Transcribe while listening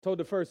Told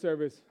the first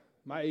service,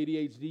 my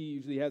ADHD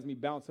usually has me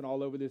bouncing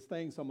all over this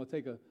thing, so I'm going to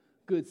take a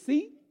good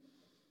seat,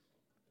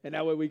 and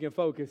that way we can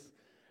focus.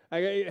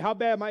 How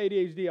bad my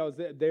ADHD, I was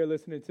there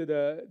listening to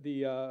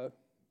the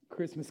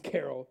Christmas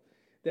Carol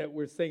that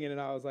we're singing, and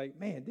I was like,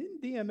 man,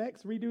 didn't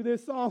DMX redo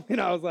this song?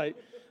 And I was like,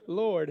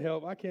 Lord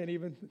help, I can't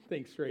even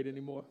think straight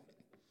anymore.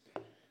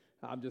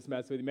 I'm just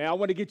messing with you, man. I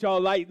want to get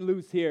y'all light and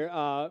loose here.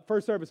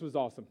 First service was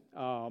awesome.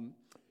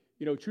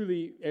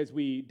 Truly, as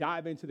we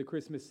dive into the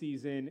Christmas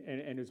season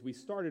and as we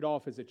started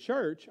off as a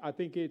church, I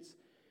think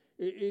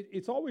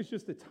it's always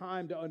just a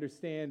time to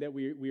understand that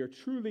we are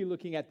truly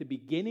looking at the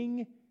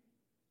beginning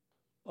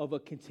of a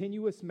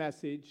continuous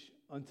message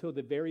until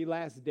the very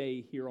last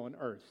day here on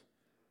earth.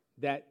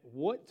 That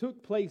what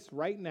took place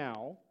right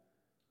now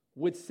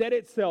would set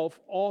itself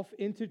off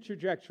into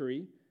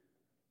trajectory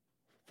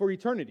for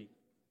eternity,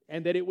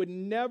 and that it would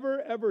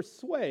never, ever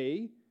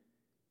sway,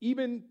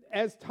 even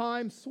as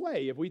time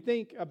sway. If we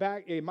think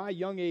about in my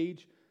young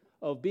age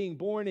of being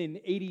born in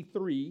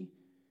 83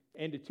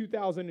 and to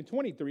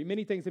 2023,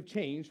 many things have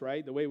changed,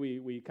 right? The way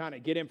we kind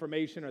of get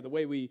information, or the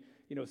way we,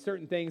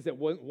 certain things that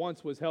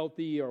once was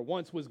healthy or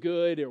once was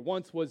good or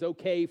once was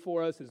okay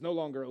for us is no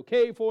longer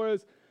okay for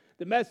us.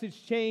 The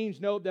message changed.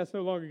 Nope, that's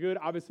no longer good.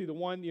 Obviously, the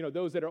one,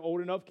 those that are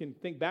old enough can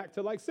think back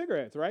to like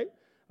cigarettes, right?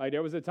 Like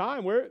there was a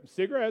time where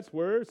cigarettes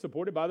were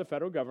supported by the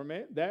federal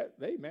government that,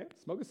 hey, man,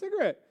 smoke a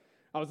cigarette.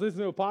 I was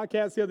listening to a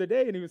podcast the other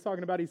day, and he was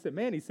talking about, he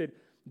said,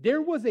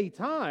 there was a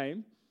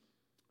time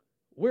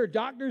where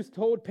doctors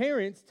told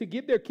parents to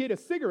give their kid a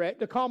cigarette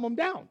to calm them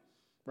down,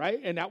 right?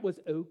 And that was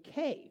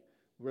okay.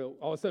 All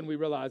of a sudden, we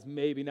realized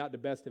maybe not the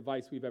best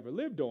advice we've ever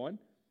lived on.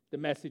 The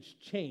message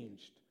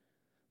changed.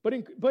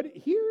 But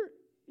here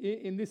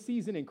in this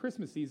season, in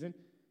Christmas season,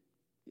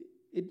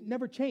 it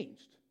never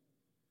changed.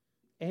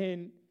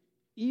 And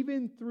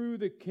even through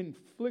the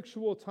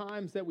conflictual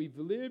times that we've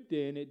lived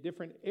in at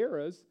different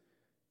eras,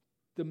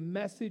 the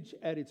message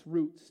at its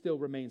root still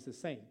remains the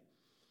same.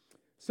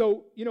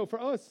 So,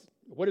 for us,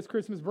 what does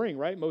Christmas bring,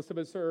 right? Most of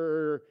us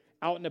are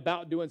out and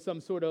about doing some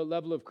sort of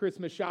level of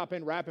Christmas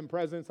shopping, wrapping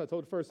presents. I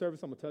told the first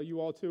service, I'm going to tell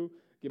you all too,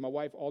 give my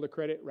wife all the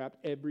credit, wrapped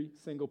every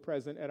single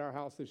present at our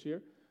house this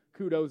year.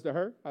 Kudos to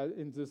her.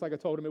 And just like I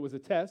told him, it was a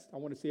test. I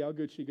want to see how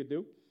good she could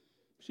do.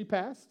 She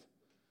passed.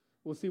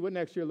 We'll see what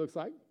next year looks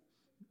like.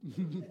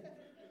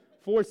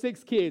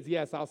 6 kids.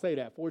 Yes, I'll say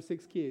that.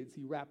 6 kids.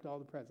 He wrapped all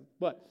the presents.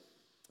 But,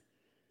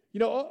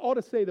 all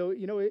to say, though,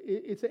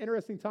 it's an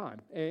interesting time.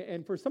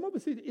 And for some of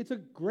us, it's a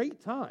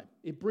great time.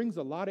 It brings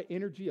a lot of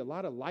energy, a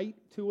lot of light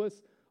to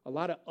us, a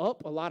lot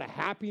of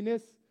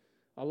happiness.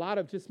 A lot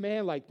of just,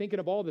 man, like thinking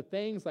of all the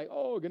things like,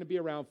 we're going to be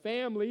around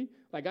family.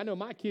 Like I know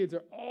my kids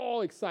are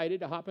all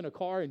excited to hop in a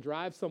car and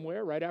drive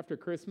somewhere right after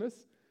Christmas,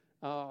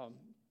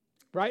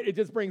 right? It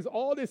just brings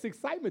all this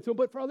excitement to them,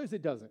 but for others,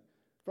 it doesn't.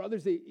 For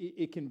others,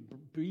 it can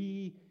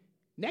be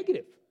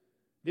negative.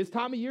 This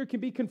time of year can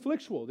be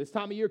conflictual. This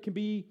time of year can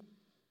be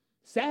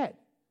sad.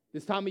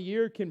 This time of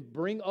year can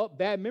bring up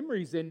bad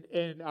memories. And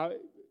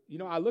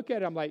I look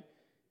at it, I'm like,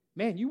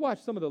 man, you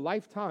watch some of the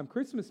Lifetime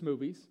Christmas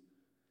movies,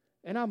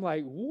 and I'm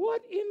like,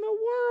 what in the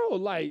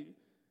world? Like,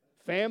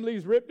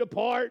 families ripped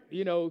apart,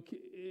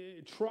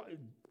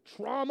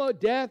 trauma,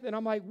 death. And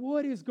I'm like,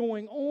 what is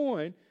going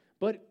on?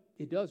 But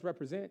it does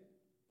represent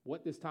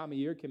what this time of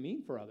year can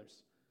mean for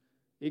others.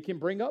 It can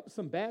bring up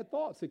some bad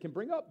thoughts. It can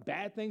bring up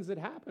bad things that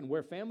happened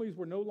where families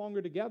were no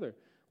longer together,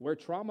 where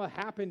trauma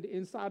happened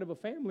inside of a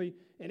family.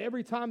 And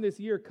every time this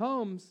year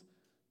comes,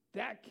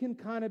 that can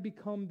kind of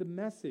become the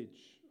message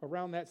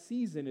around that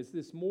season. Is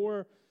this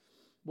more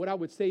what I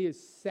would say is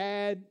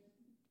sad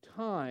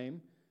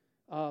time,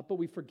 but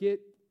we forget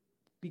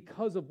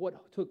because of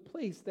what took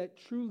place that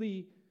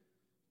truly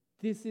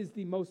this is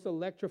the most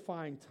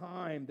electrifying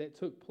time that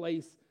took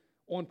place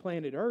on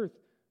planet Earth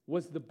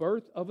was the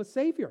birth of a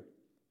Savior,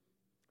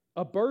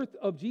 a birth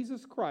of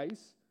Jesus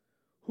Christ,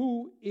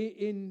 who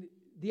in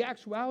the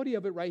actuality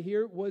of it right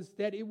here was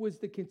that it was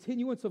the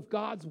continuance of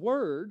God's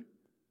word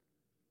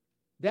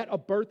that a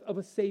birth of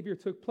a Savior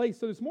took place.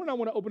 So this morning I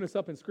want to open us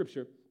up in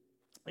Scripture.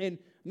 And I'm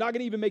not going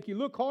to even make you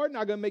look hard,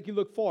 not going to make you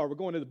look far. We're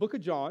going to the book of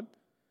John.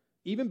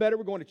 Even better,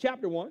 we're going to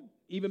chapter 1.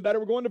 Even better,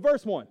 we're going to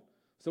verse 1.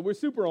 So we're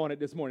super on it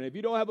this morning. If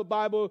you don't have a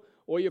Bible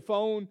or your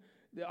phone,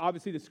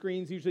 obviously the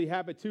screens usually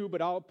have it too,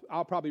 but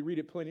I'll probably read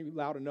it plenty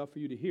loud enough for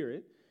you to hear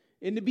it.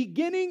 In the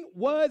beginning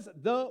was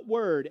the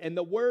Word, and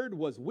the Word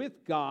was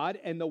with God,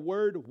 and the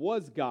Word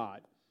was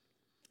God.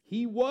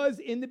 He was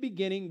in the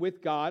beginning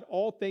with God.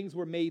 All things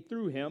were made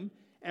through him,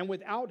 and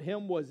without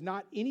him was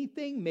not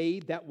anything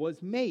made that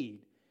was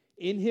made.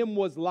 In him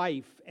was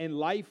life, and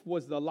life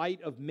was the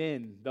light of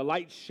men. The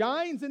light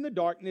shines in the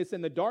darkness,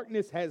 and the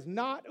darkness has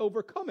not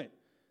overcome it.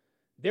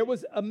 There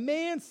was a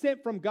man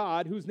sent from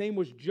God whose name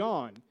was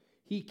John.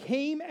 He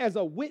came as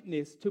a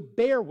witness to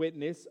bear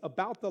witness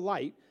about the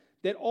light,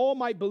 that all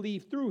might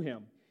believe through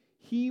him.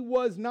 He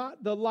was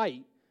not the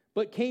light,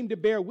 but came to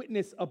bear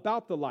witness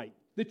about the light.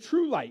 The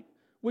true light,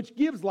 which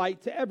gives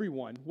light to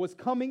everyone, was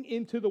coming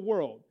into the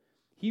world.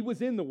 He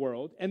was in the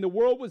world, and the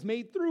world was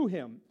made through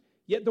him.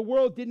 Yet the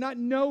world did not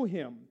know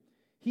him.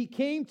 He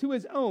came to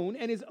his own,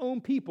 and his own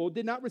people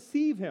did not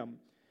receive him.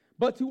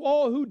 But to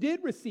all who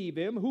did receive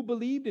him, who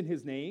believed in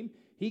his name,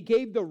 he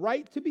gave the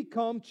right to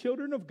become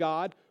children of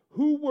God,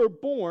 who were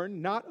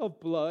born not of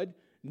blood,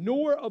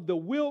 nor of the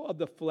will of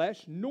the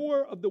flesh,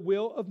 nor of the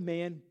will of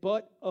man,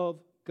 but of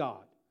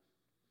God.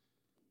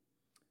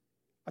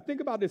 I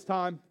think about this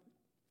time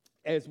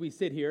as we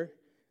sit here,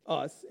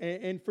 us,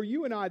 and for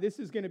you and I, this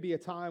is going to be a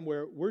time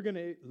where we're going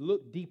to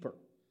look deeper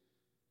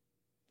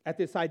at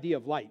this idea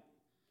of light.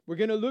 We're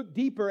going to look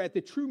deeper at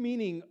the true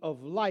meaning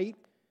of light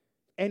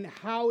and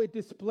how it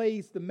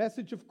displays the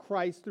message of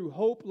Christ through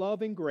hope,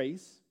 love, and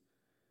grace.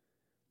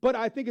 But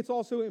I think it's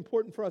also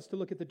important for us to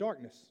look at the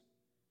darkness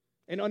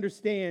and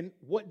understand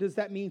what does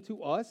that mean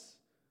to us,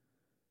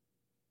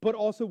 but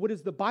also what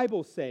does the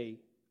Bible say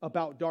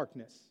about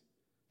darkness?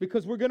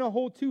 Because we're going to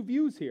hold two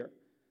views here.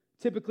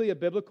 Typically a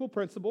biblical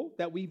principle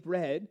that we've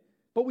read,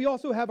 but we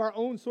also have our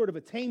own sort of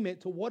attainment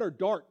to what are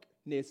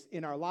darkness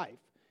in our life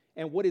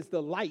and what is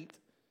the light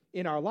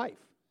in our life.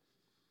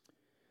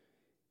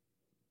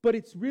 But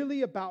it's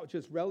really about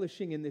just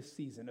relishing in this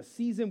season, a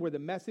season where the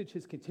message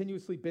has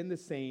continuously been the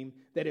same,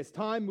 that as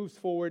time moves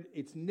forward,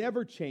 it's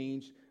never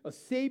changed. A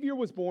Savior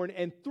was born,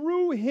 and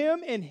through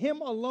him and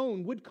him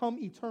alone would come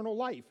eternal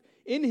life.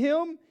 In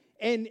him,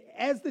 and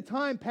as the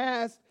time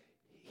passed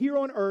here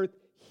on earth,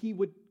 he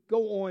would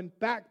go on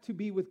back to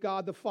be with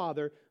God the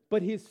Father,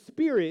 but his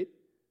Spirit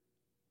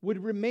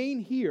would remain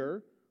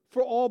here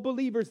for all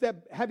believers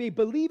that have a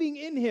believing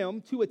in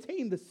him to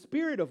attain the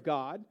Spirit of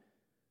God,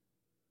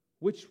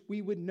 which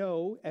we would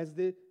know as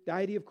the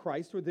deity of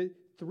Christ, or the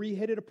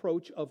three-headed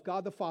approach of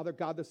God the Father,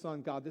 God the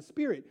Son, God the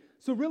Spirit.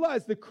 So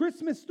realize the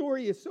Christmas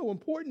story is so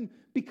important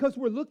because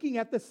we're looking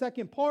at the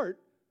second part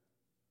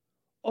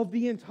of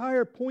the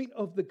entire point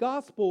of the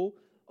gospel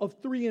of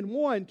 3 in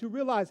 1 to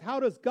realize, how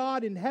does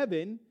God in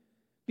heaven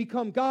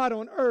become God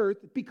on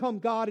earth, become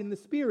God in the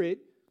Spirit?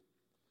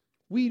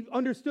 We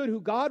understood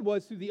who God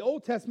was through the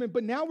Old Testament,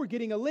 but now we're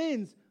getting a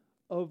lens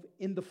of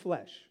in the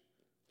flesh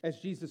as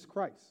Jesus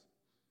Christ.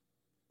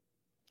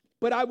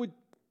 But I would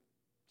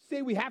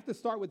say we have to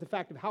start with the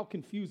fact of how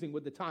confusing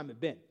would the time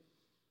have been.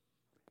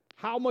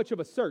 How much of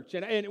a search.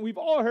 And we've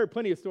all heard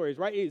plenty of stories,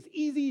 right? It's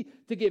easy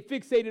to get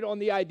fixated on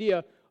the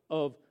idea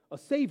of a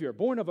Savior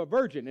born of a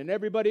virgin, and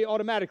everybody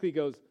automatically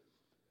goes,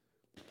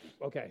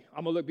 okay,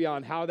 I'm going to look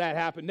beyond how that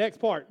happened. Next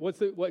part,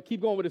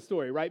 keep going with the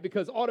story, right?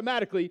 Because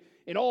automatically,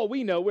 in all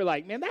we know, we're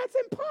like, man, that's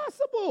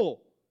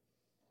impossible.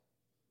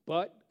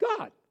 But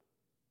God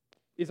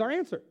is our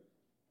answer.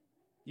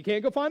 You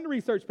can't go find the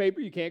research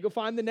paper. You can't go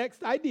find the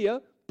next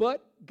idea,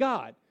 but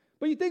God.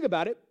 But you think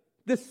about it,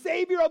 the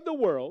Savior of the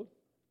world,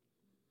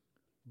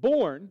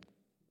 born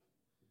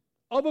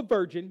of a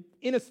virgin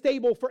in a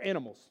stable for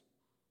animals.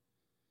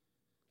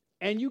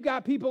 And you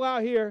got people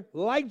out here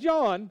like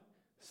John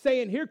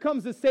saying, here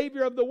comes the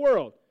Savior of the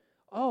world.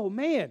 Oh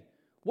man,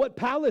 what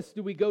palace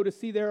do we go to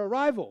see their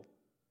arrival?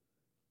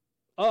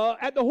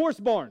 At the horse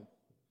barn.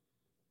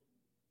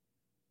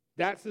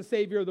 That's the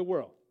Savior of the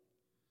world.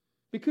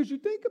 Because you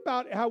think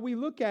about how we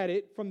look at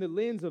it from the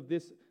lens of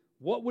this,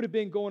 what would have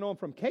been going on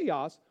from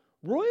chaos.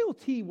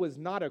 Royalty was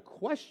not a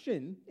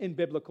question in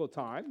biblical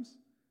times.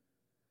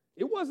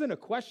 It wasn't a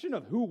question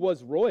of who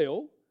was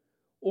royal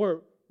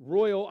or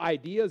royal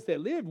ideas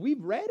that lived.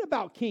 We've read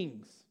about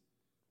kings.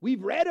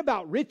 We've read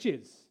about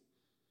riches.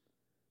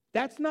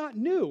 That's not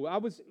new.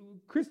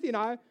 Christy and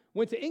I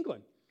went to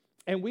England,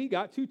 and we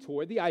got to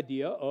tour the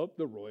idea of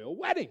the royal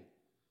wedding.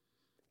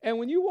 And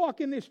when you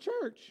walk in this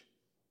church,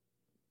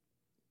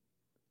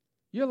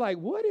 you're like,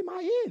 what am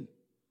I in?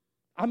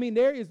 I mean,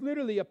 there is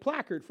literally a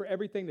placard for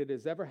everything that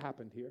has ever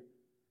happened here,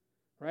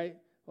 right?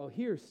 Well,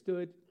 here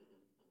stood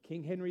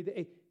King Henry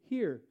VIII.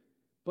 Here.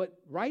 But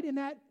right in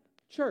that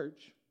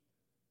church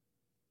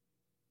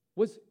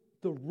was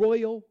the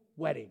royal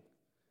wedding.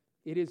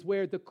 It is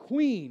where the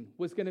queen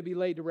was going to be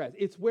laid to rest.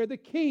 It's where the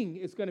king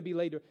is going to be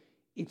laid to rest.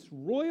 It's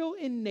royal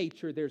in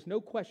nature. There's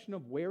no question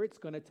of where it's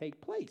going to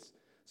take place.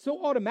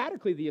 So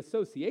automatically the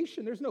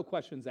association, there's no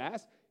questions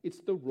asked.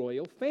 It's the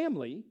royal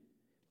family.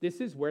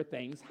 This is where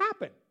things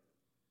happen.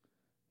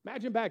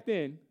 Imagine back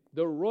then,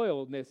 the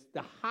royalness,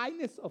 the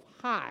highness of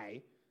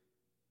high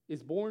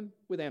is born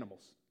with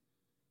animals.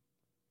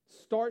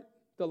 Start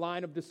the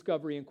line of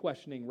discovery and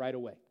questioning right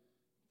away.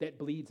 That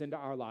bleeds into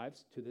our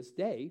lives to this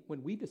day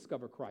when we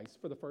discover Christ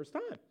for the first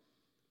time.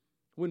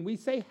 When we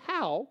say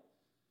how,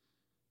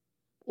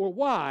 or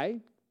why,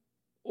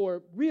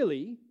 or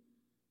really,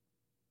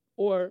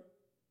 or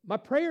my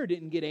prayer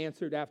didn't get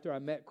answered after I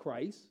met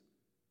Christ.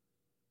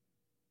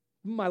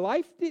 My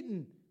life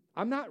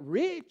I'm not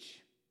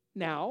rich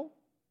now.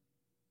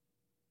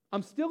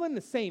 I'm still in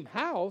the same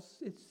house.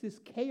 It's this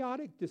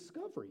chaotic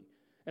discovery.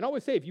 And I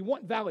always say, if you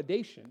want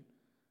validation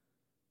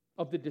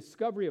of the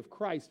discovery of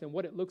Christ and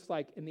what it looks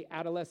like in the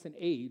adolescent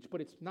age,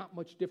 but it's not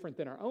much different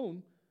than our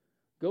own,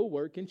 go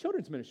work in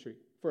children's ministry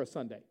for a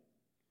Sunday,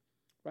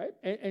 right?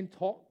 And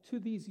talk to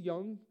these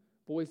young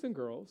boys and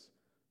girls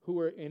who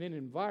are in an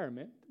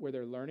environment where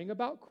they're learning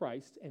about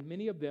Christ, and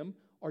many of them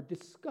are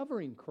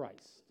discovering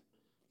Christ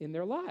in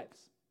their lives.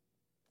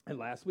 And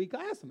last week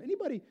I asked them,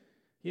 anybody,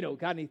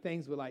 got any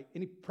things with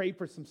any prayed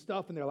for some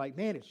stuff and they're like,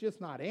 man, it's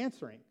just not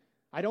answering.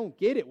 I don't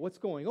get it. What's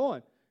going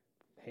on?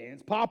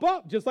 Hands pop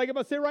up, just like if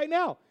I sit right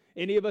now.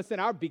 Any of us in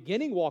our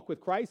beginning walk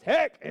with Christ,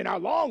 heck, in our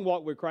long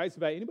walk with Christ,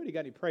 about anybody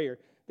got any prayer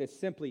that's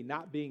simply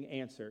not being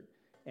answered?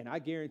 And I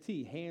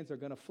guarantee hands are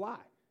going to fly,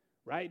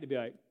 right? To be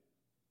like,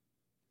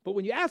 but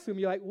when you ask them,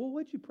 you're like, well,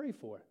 what'd you pray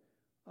for?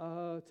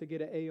 To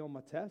get an A on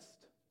my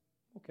test.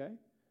 Okay.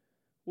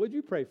 What'd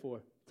you pray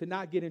for? To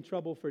not get in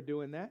trouble for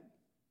doing that.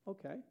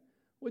 Okay.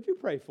 What'd you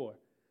pray for?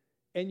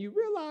 And you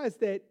realize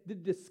that the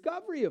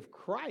discovery of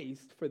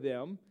Christ for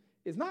them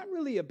is not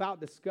really about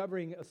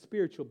discovering a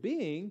spiritual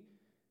being.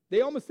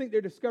 They almost think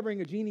they're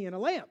discovering a genie in a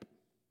lamp,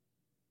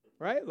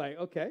 right? Like,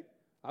 okay,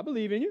 I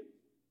believe in you.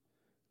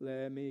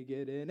 Let me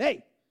get an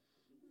A.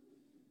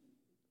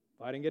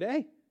 If I didn't get an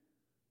A,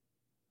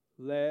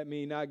 let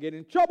me not get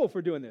in trouble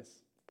for doing this.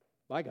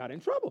 Well, I got in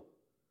trouble.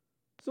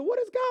 So what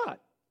is God?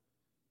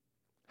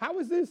 How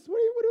is this?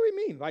 What do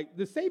we mean? Like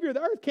the Savior of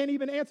the earth can't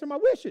even answer my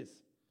wishes.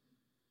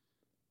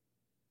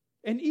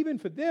 And even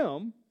for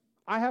them,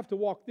 I have to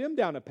walk them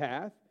down a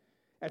path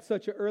at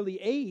such an early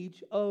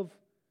age of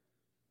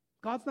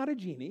God's not a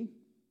genie.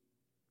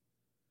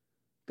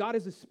 God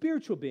is a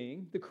spiritual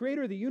being, the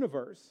creator of the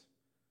universe,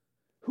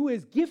 who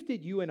has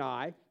gifted you and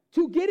I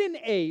to get an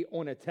A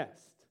on a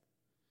test.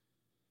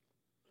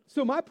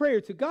 So my prayer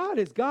to God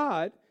is,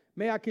 God,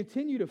 may I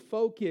continue to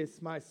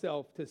focus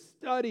myself to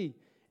study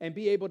and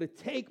be able to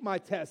take my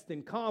test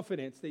in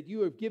confidence that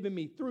you have given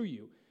me through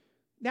you.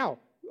 Now,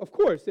 of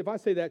course, if I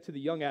say that to the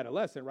young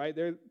adolescent, right,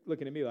 they're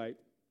looking at me like,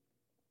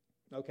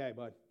 okay,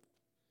 bud,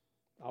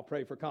 I'll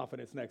pray for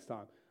confidence next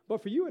time.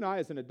 But for you and I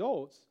as an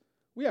adults,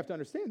 we have to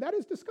understand that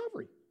is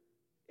discovery.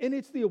 And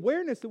it's the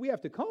awareness that we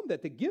have to come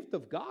that the gift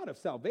of God of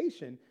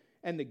salvation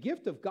and the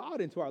gift of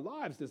God into our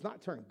lives does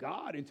not turn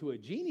God into a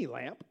genie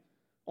lamp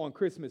on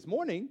Christmas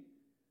morning.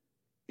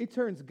 It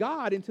turns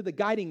God into the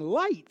guiding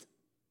light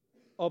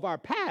of our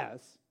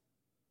paths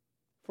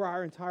for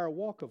our entire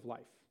walk of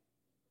life.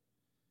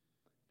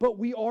 But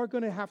we are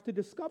going to have to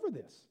discover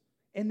this.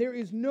 And there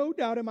is no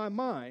doubt in my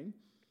mind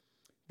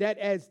that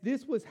as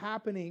this was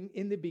happening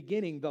in the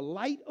beginning, the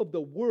light of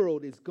the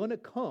world is going to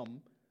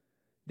come.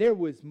 There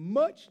was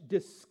much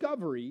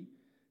discovery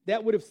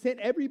that would have sent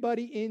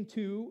everybody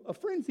into a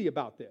frenzy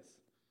about this.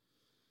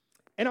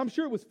 And I'm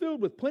sure it was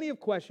filled with plenty of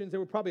questions. There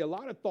were probably a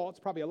lot of thoughts,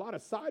 probably a lot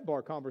of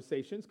sidebar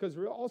conversations, because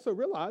we also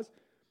realized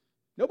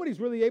nobody's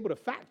really able to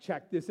fact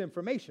check this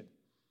information,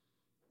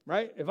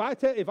 right? If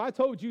I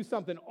told you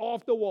something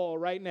off the wall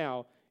right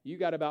now, you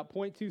got about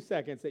 0.2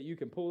 seconds that you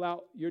can pull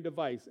out your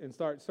device and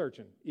start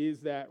searching. Is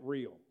that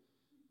real?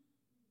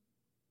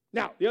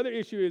 Now, the other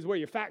issue is where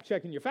you're fact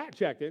checking,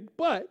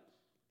 but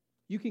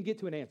you can get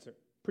to an answer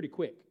pretty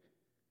quick,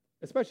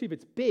 especially if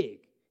it's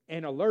big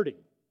and alerting.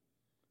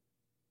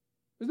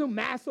 There's no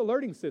mass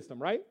alerting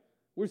system, right?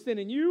 We're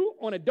sending you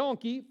on a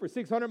donkey for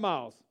 600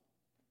 miles.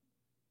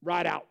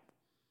 Ride out.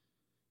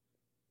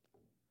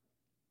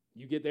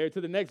 You get there to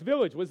the next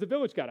village. What's the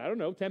village got? I don't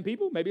know, 10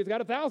 people? Maybe it's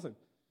got 1,000.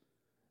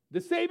 The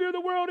Savior of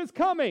the world is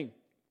coming.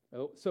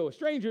 Oh, so a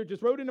stranger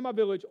just rode into my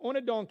village on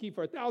a donkey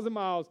for 1,000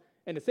 miles,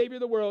 and the Savior of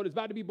the world is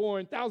about to be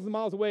born thousands of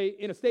miles away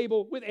in a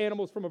stable with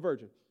animals from a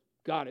virgin.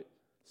 Got it.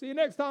 See you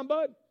next time,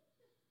 bud.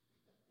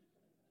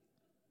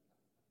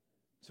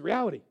 It's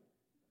reality.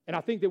 And I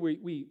think that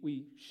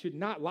we should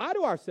not lie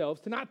to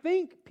ourselves to not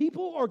think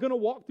people are going to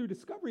walk through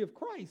discovery of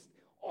Christ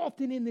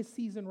often in this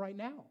season right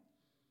now.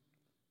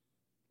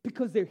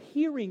 Because they're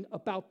hearing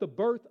about the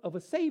birth of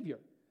a Savior.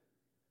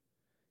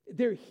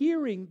 They're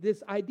hearing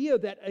this idea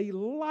that a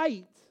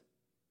light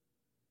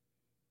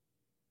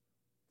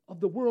of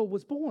the world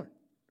was born.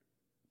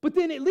 But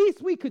then at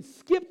least we could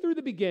skip through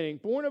the beginning,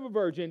 born of a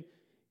virgin,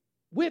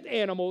 with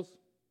animals.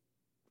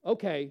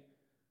 Okay,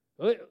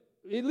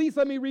 at least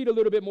let me read a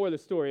little bit more of the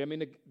story. I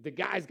mean, the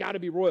guy's got to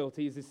be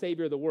royalty. He's the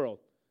Savior of the world.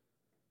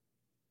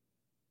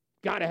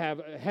 Got to have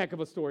a heck of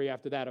a story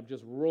after that of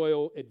just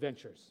royal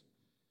adventures.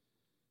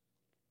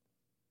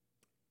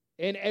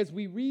 And as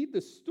we read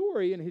the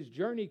story and his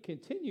journey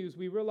continues,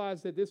 we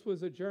realize that this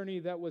was a journey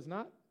that was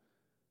not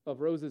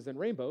of roses and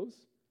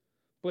rainbows,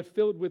 but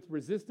filled with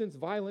resistance,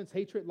 violence,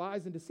 hatred,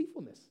 lies, and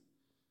deceitfulness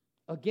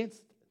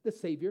against the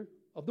Savior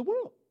of the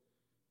world.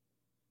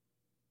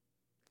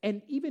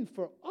 And even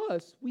for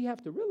us, we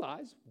have to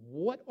realize,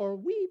 what are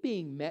we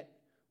being met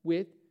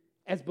with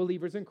as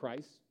believers in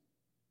Christ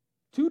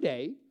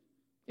today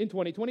in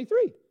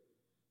 2023?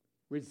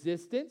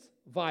 Resistance,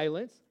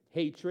 violence,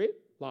 hatred,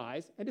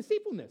 lies, and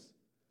deceitfulness.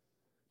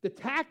 The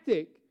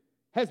tactic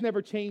has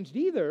never changed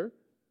either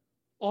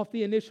off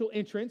the initial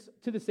entrance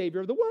to the Savior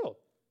of the world.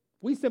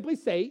 We simply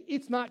say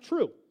it's not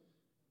true.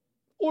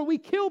 Or we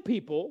kill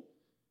people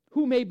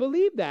who may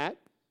believe that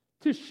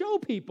to show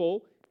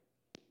people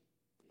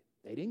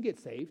they didn't get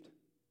saved.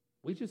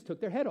 We just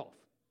took their head off.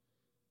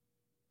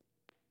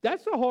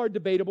 That's a hard,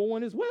 debatable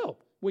one as well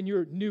when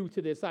you're new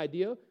to this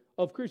idea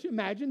of Christian.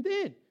 Imagine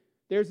then.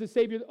 There's the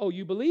Savior. Oh,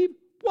 you believe?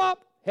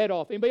 Whop, head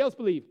off. Anybody else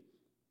believe?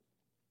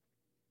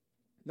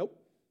 Nope.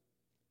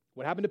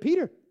 What happened to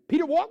Peter?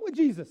 Peter walked with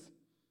Jesus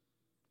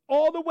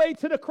all the way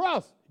to the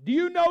cross. Do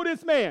you know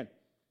this man?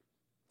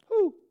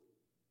 Who?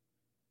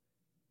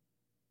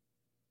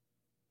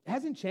 It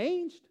hasn't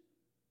changed.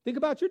 Think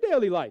about your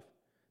daily life.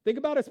 Think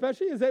about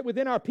especially is that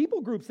within our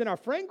people groups, in our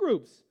friend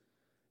groups,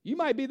 you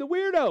might be the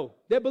weirdo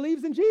that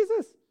believes in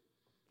Jesus.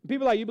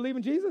 People are like, you believe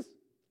in Jesus?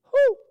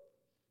 Who?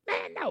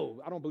 Man,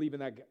 no, I don't believe in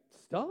that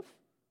stuff.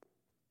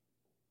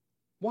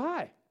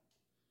 Why?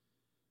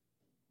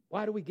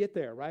 Why do we get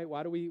there, right?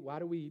 Why do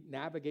we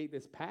navigate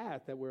this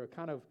path that we're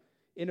kind of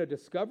in a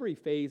discovery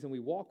phase and we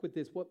walk with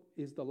this, what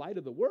is the light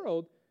of the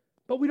world,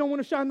 but we don't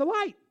want to shine the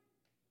light?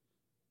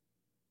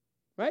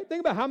 Right? Think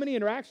about how many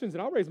interactions,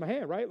 and I'll raise my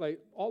hand, right? Like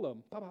all of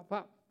them. Pop, pop,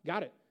 pop.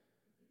 Got it.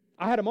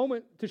 I had a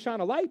moment to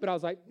shine a light, but I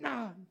was like,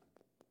 nah.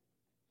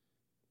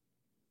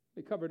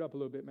 They covered up a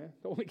little bit, man.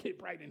 Don't want to get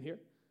bright in here.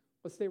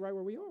 Let's stay right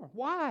where we are.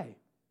 Why?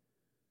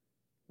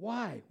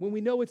 Why? When we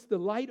know it's the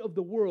light of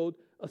the world,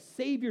 a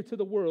savior to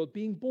the world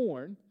being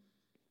born,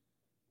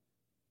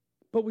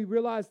 but we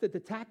realize that the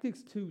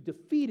tactics to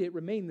defeat it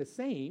remain the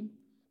same.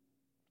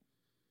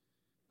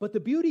 But the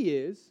beauty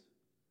is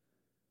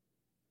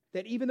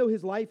that even though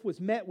his life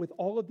was met with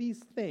all of these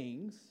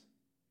things,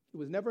 it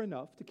was never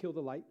enough to kill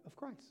the light of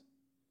Christ.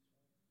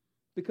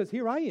 Because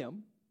here I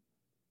am,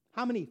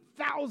 how many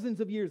thousands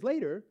of years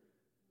later,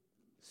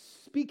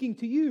 speaking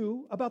to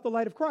you about the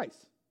light of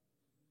Christ.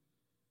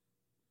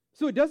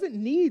 So it doesn't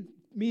need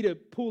me to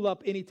pull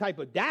up any type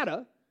of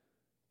data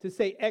to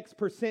say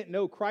X%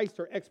 know Christ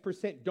or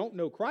X% don't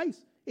know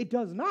Christ. It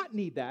does not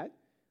need that.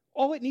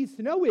 All it needs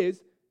to know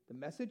is the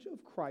message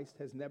of Christ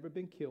has never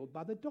been killed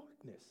by the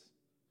darkness.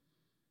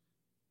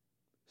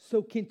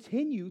 So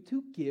continue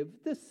to give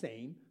the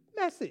same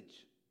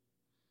message.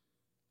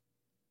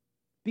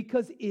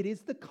 Because it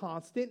is the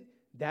constant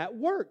that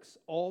works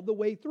all the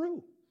way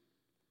through.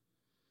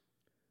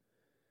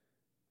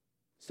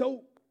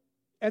 So,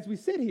 as we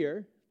sit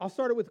here, I'll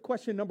start it with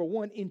question number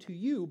 1 into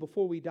you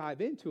before we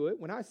dive into it.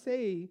 When I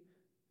say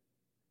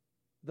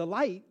the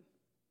light,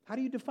 how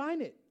do you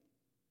define it?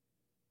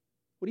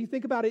 What do you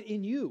think about it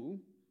in you?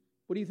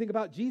 What do you think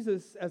about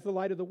Jesus as the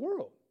light of the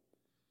world?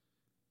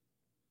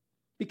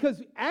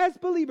 Because as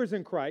believers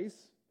in Christ,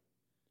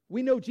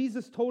 we know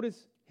Jesus told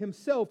us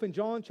himself in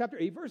John chapter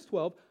 8, verse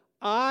 12,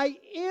 I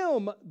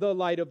am the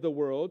light of the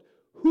world.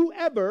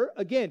 Whoever,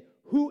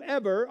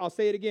 I'll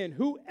say it again,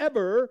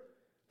 whoever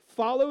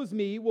follows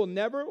me will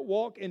never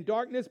walk in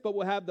darkness, but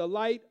will have the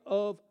light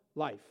of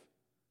life.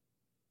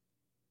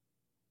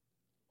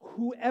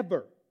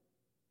 Whoever.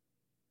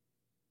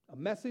 A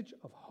message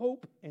of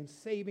hope and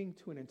saving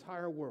to an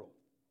entire world.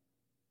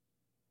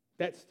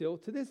 That still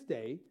to this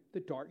day, the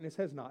darkness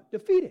has not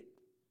defeated.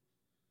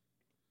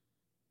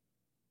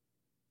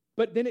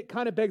 But then it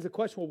kind of begs the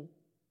question, well,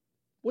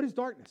 what is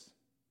darkness?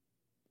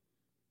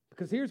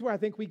 Because here's where I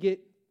think we get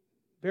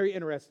very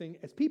interesting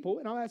as people,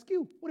 and I'll ask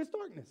you, what is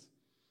darkness?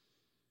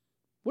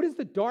 What does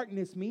the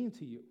darkness mean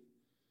to you?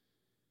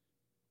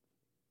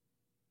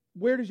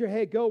 Where does your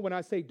head go when I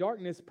say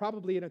darkness?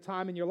 Probably in a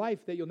time in your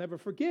life that you'll never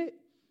forget.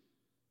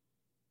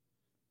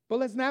 But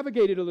let's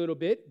navigate it a little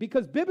bit,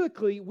 because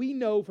biblically we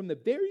know from the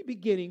very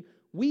beginning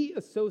we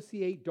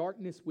associate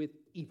darkness with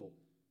evil.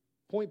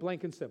 Point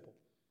blank and simple.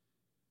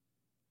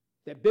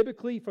 That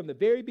biblically from the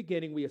very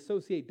beginning we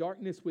associate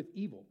darkness with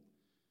evil.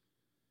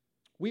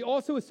 We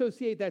also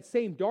associate that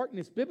same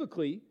darkness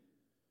biblically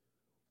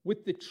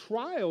with the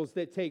trials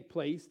that take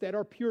place that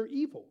are pure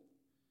evil.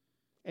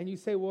 And you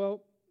say,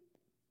 well,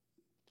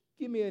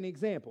 give me an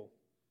example.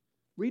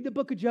 Read the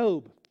book of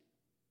Job.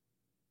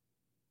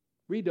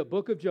 Read the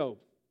book of Job.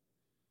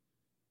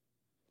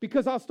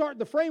 Because I'll start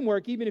the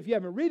framework, even if you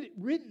haven't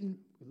written,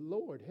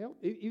 Lord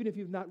help, even if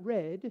you've not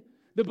read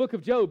the book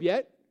of Job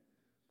yet.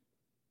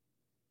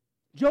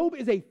 Job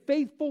is a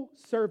faithful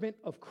servant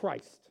of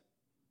Christ.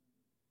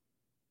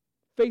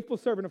 Faithful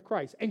servant of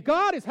Christ. And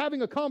God is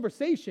having a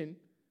conversation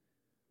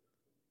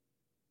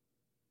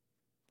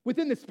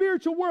within the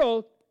spiritual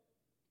world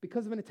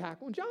because of an attack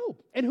on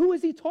Job. And who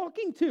is he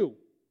talking to?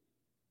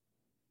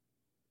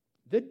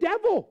 The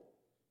devil,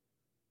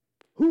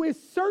 who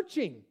is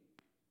searching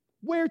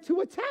where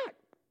to attack.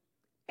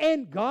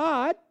 And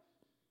God,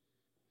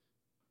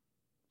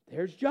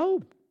 there's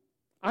Job.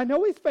 I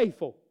know he's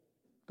faithful.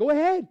 Go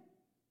ahead.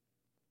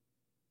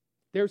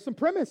 There's some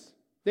premise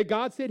that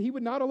God said he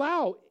would not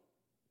allow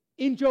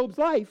in Job's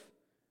life,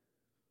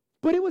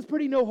 but it was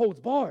pretty no holds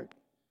barred.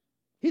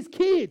 His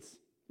kids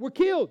were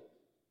killed.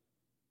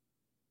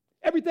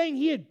 Everything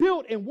he had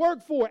built and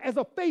worked for as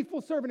a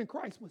faithful servant in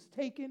Christ was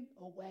taken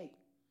away.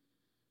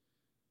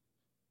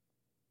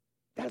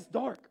 That's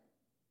dark.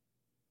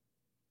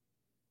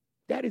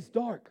 That is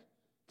dark.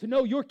 To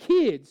know your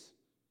kids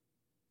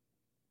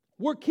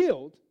were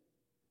killed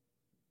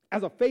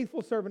as a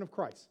faithful servant of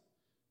Christ.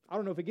 I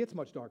don't know if it gets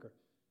much darker.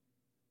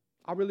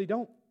 I really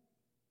don't.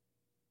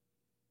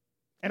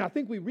 And I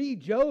think we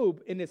read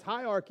Job in this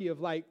hierarchy of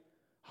like,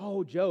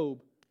 oh,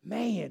 Job,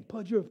 man,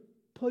 put your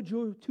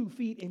 2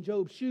 feet in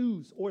Job's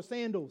shoes or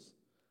sandals.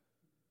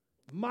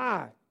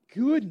 My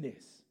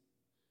goodness.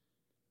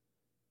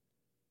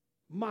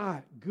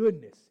 My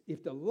goodness,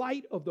 if the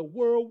light of the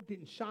world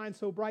didn't shine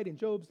so bright in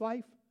Job's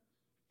life,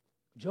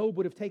 Job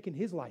would have taken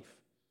his life.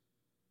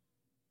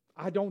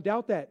 I don't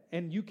doubt that.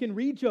 And you can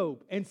read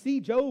Job and see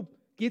Job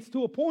gets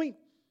to a point.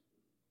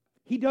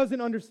 He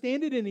doesn't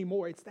understand it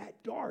anymore. It's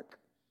that dark.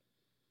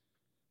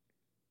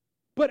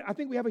 But I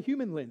think we have a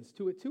human lens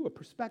to it too, a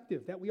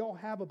perspective that we all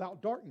have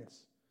about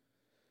darkness.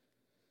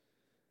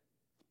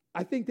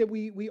 I think that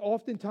we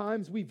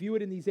oftentimes we view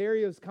it in these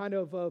areas kind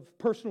of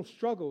personal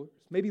struggles,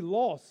 maybe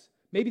loss,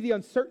 maybe the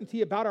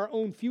uncertainty about our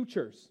own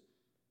futures.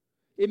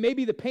 It may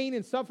be the pain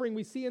and suffering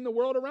we see in the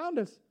world around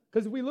us.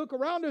 Because if we look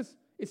around us,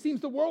 it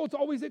seems the world's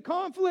always at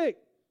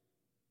conflict.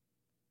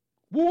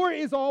 War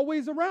is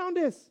always around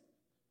us.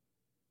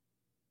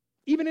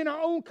 Even in our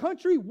own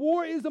country,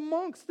 war is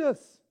amongst us.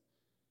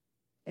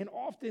 And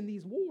often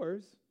these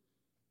wars,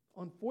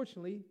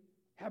 unfortunately,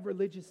 have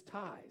religious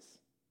ties,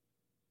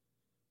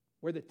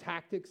 where the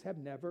tactics have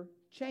never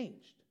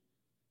changed.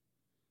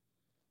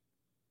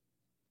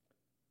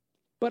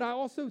 But I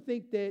also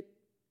think that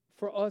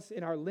for us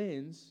in our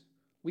lens,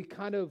 we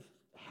kind of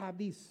have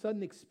these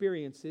sudden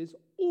experiences,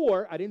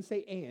 or, I didn't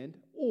say and,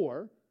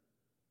 or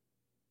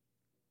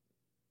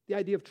the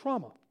idea of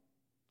trauma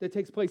that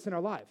takes place in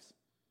our lives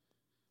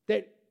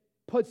that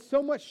puts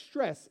so much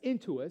stress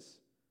into us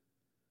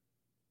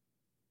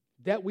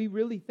that we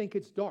really think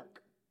it's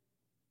dark.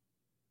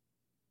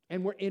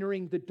 And we're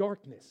entering the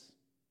darkness.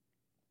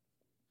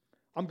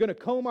 I'm going to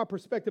comb our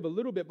perspective a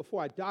little bit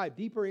before I dive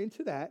deeper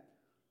into that.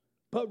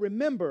 But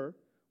remember,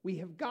 we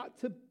have got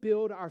to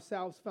build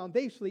ourselves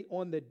foundationally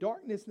on the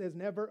darkness that has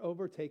never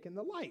overtaken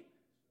the light.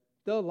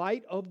 The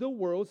light of the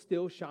world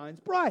still shines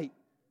bright.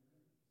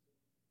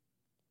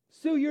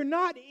 So you're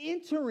not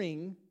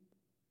entering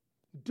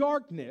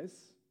darkness.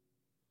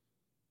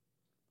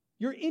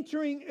 You're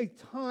entering a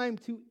time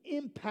to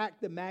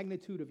impact the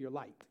magnitude of your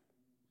light.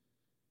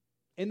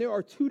 And there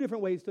are two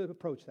different ways to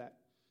approach that.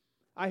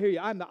 I hear you.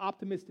 I'm the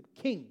optimistic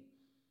king.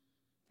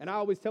 And I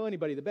always tell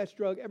anybody the best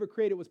drug ever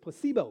created was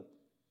placebo.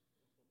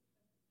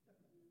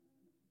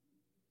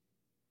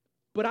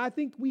 But I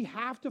think we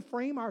have to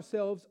frame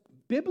ourselves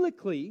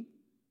biblically.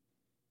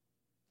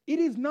 It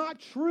is not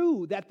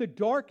true that the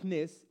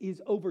darkness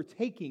is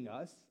overtaking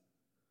us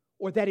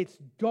or that it's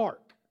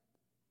dark.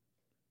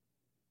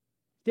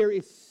 There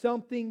is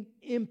something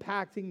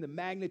impacting the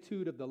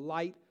magnitude of the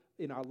light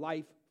in our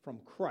life from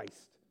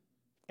Christ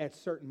at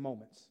certain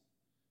moments.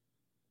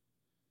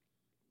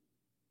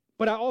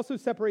 But I also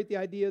separate the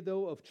idea,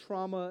 though, of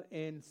trauma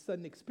and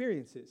sudden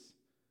experiences.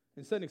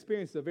 And sudden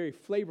experience is a very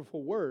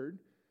flavorful word.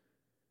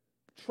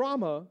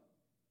 Trauma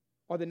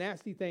are the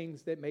nasty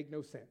things that make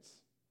no sense.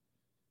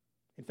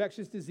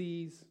 Infectious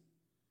disease,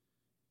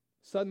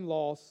 sudden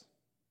loss,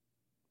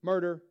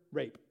 murder,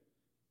 rape.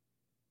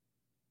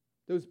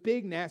 Those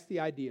big, nasty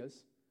ideas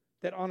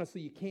that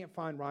honestly you can't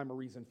find rhyme or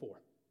reason for.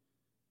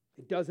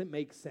 It doesn't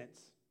make sense.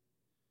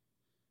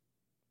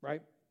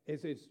 Right?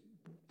 It's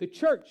the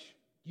church.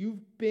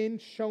 You've been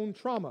shown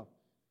trauma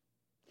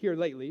here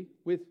lately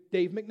with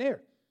Dave McNair.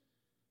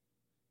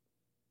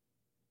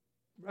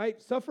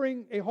 Right?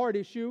 Suffering a heart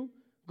issue,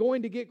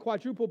 going to get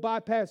quadruple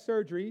bypass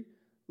surgery,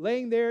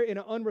 laying there in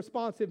an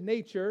unresponsive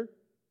nature.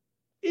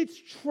 It's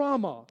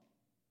trauma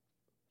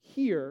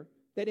here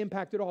that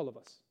impacted all of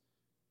us.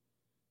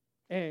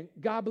 And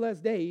God bless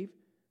Dave,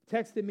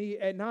 texted me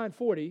at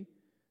 9:40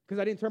 because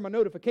I didn't turn my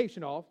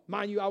notification off.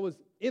 Mind you, I was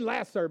in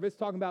last service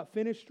talking about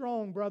finish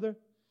strong, brother.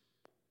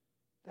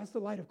 That's the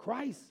light of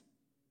Christ.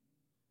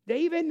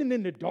 Dave isn't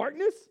in the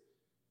darkness.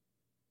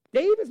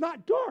 Dave is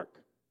not dark.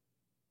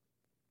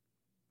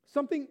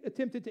 Something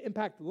attempted to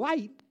impact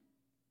light,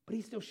 but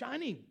he's still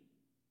shining.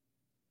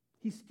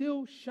 He's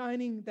still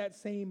shining that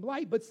same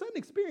light. But sudden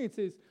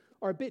experiences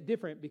are a bit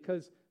different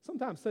because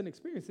sometimes sudden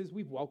experiences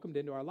we've welcomed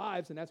into our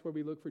lives, and that's where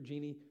we look for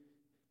genie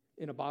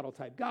in a bottle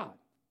type God.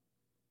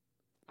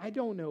 I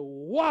don't know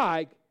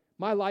why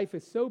my life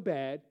is so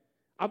bad.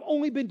 I've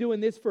only been doing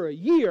this for a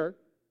year.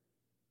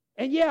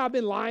 And yeah, I've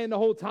been lying the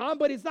whole time,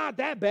 but it's not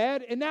that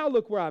bad. And now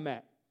look where I'm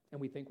at. And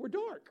we think we're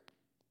dark.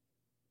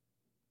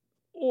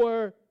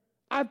 Or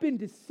I've been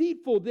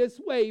deceitful this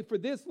way for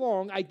this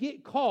long. I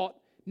get caught.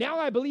 Now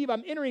I believe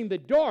I'm entering the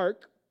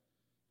dark.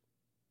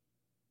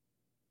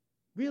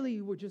 Really,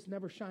 you were just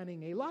never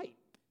shining a light.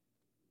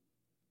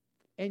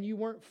 And you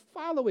weren't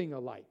following a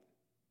light.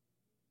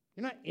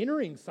 You're not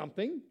entering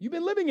something. You've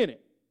been living in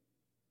it.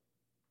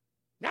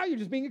 Now you're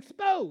just being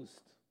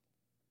exposed.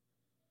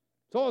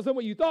 So all of a sudden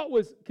what you thought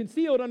was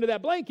concealed under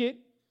that blanket,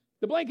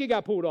 the blanket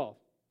got pulled off.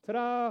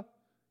 Ta-da!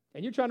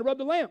 And you're trying to rub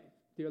the lamp.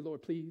 Dear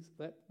Lord, please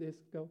let this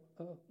go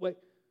away.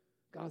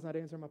 God's not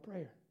answering my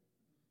prayer.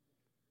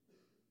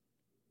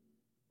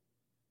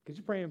 Because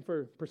you're praying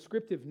for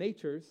prescriptive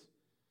natures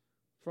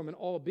from an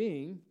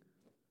all-being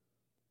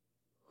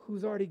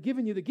who's already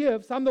given you the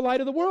gifts. I'm the light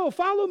of the world.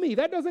 Follow me.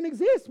 That doesn't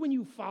exist when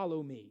you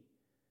follow me.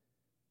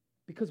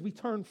 Because we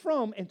turn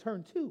from and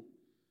turn to.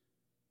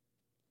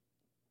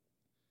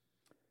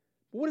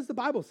 But what does the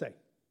Bible say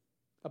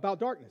about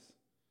darkness?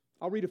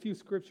 I'll read a few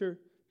scripture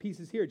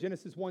pieces here.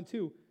 Genesis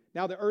 1:2.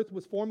 Now the earth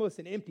was formless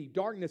and empty.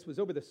 Darkness was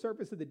over the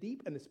surface of the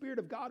deep, and the Spirit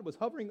of God was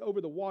hovering over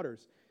the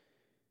waters.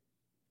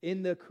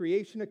 In the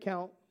creation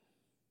account,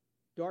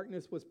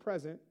 darkness was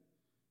present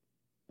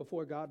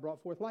before God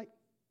brought forth light.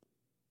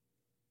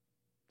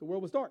 The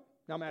world was dark.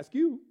 Now I'm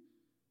asking you,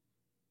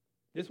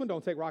 this one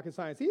don't take rocket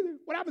science either.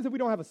 What happens if we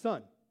don't have a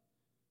sun?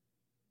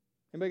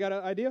 Anybody got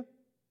an idea?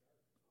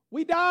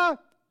 We die.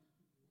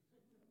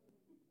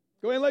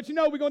 Go ahead and let you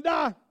know we're going to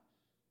die.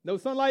 No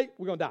sunlight,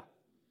 we're going to die.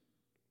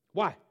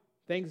 Why?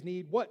 Things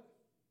need what?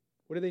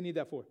 What do they need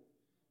that for?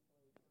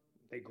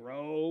 They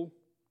grow,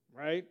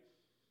 right?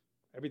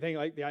 Everything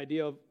like the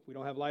idea of we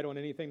don't have light on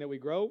anything that we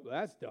grow, well,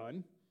 that's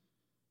done.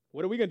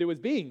 What are we going to do as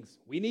beings?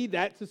 We need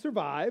that to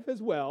survive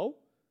as well.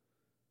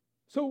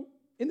 So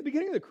in the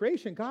beginning of the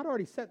creation, God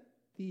already set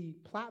the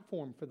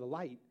platform for the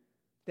light,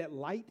 that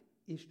light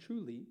is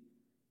truly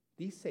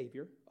the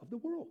Savior of the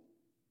world.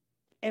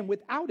 And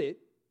without it,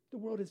 the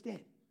world is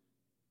dead.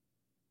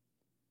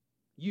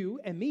 You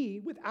and me,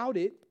 without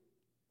it,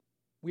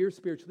 we are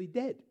spiritually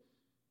dead.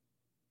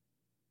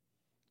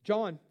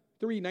 John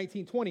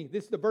 3:19-20,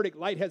 this is the verdict.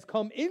 Light has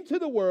come into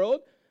the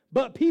world,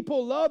 but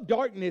people love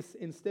darkness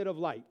instead of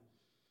light.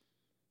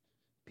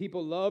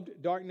 People loved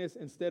darkness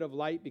instead of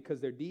light because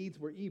their deeds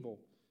were evil.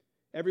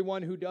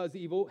 Everyone who does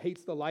evil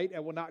hates the light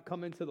and will not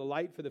come into the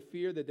light for the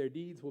fear that their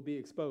deeds will be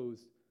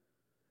exposed.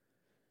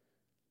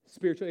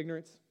 Spiritual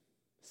ignorance,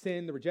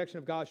 sin, the rejection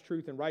of God's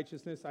truth and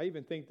righteousness. I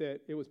even think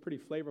that it was pretty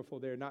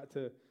flavorful there not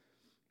to,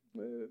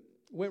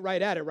 went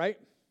right at it, right?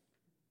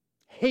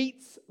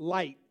 Hates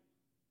light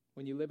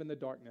when you live in the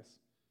darkness.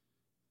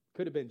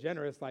 Could have been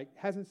generous, like,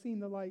 hasn't seen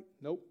the light.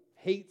 Nope,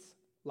 hates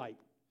light.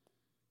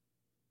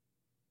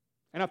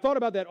 And I've thought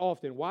about that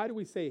often. Why do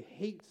we say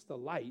hates the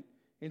light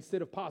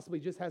instead of possibly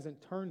just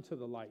hasn't turned to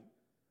the light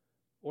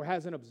or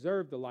hasn't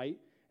observed the light?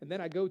 And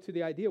then I go to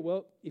the idea,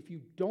 well, if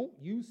you don't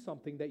use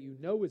something that you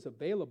know is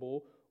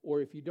available,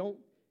 or if you don't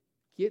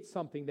get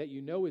something that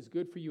you know is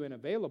good for you and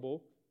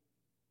available,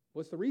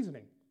 what's the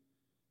reasoning?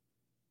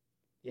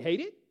 You hate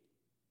it?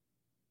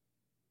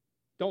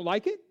 Don't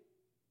like it?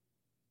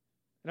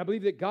 And I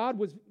believe that God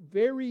was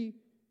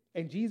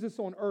and Jesus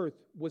on earth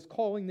was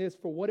calling this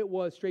for what it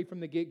was straight from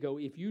the get-go.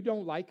 If you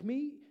don't like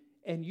me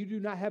and you do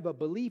not have a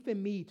belief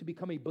in me to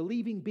become a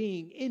believing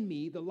being in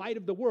me, the light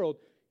of the world,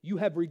 you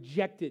have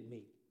rejected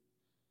me.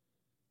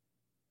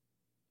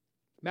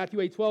 Matthew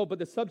 8:12, but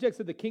the subjects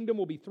of the kingdom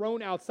will be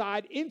thrown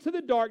outside into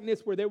the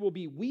darkness where there will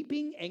be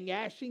weeping and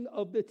gnashing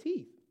of the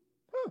teeth.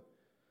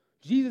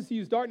 Jesus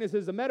used darkness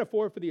as a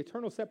metaphor for the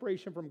eternal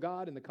separation from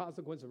God and the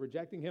consequence of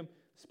rejecting him.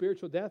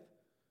 Spiritual death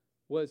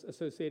was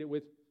associated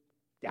with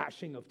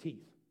gnashing of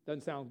teeth.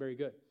 Doesn't sound very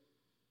good.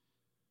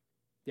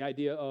 The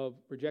idea of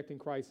rejecting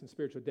Christ and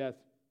spiritual death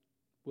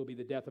will be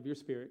the death of your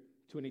spirit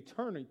to an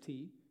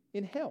eternity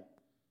in hell.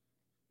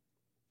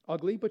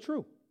 Ugly, but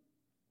true.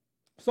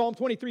 Psalm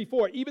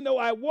 23:4, even though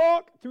I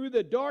walk through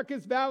the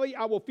darkest valley,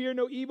 I will fear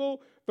no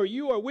evil, for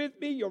you are with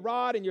me, your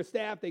rod and your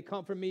staff, they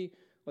comfort me.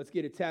 Let's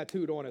get it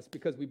tattooed on us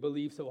because we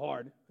believe so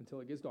hard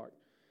until it gets dark.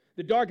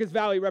 The darkest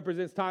valley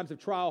represents times of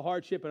trial,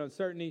 hardship, and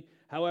uncertainty.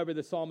 However,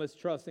 the psalmist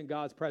trusts in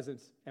God's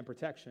presence and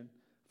protection,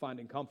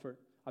 finding comfort.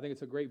 I think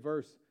it's a great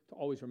verse to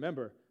always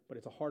remember, but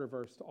it's a harder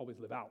verse to always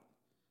live out.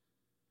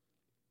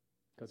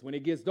 Because when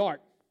it gets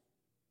dark,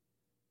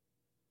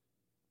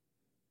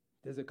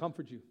 does it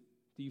comfort you?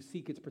 Do you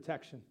seek its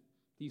protection?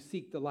 Do you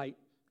seek the light?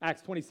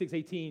 Acts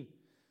 26:18,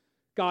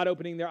 God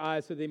opening their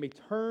eyes so they may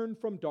turn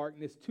from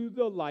darkness to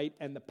the light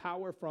and the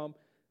power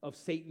of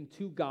Satan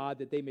to God,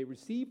 that they may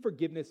receive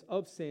forgiveness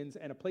of sins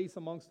and a place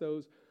amongst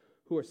those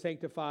who are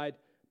sanctified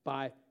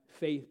by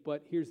faith.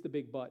 But here's the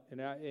big but, and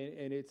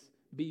it's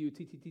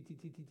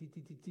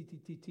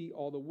B-U-T-T-T-T-T-T-T-T-T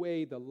all the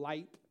way. The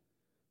light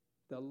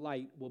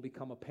will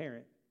become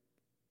apparent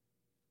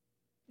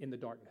in the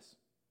darkness.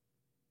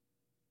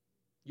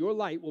 Your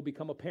light will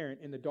become apparent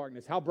in the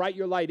darkness. How bright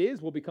your light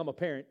is will become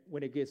apparent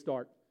when it gets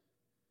dark.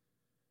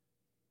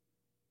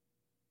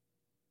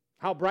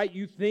 How bright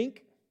you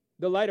think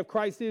the light of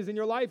Christ is in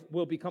your life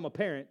will become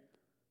apparent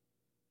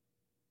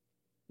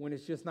when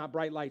it's just not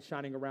bright light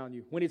shining around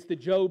you. When it's the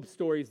Job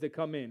stories that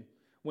come in.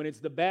 When it's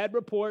the bad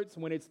reports,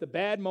 when it's the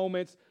bad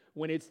moments,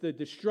 when it's the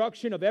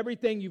destruction of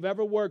everything you've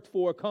ever worked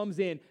for comes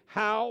in.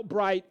 How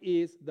bright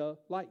is the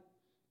light?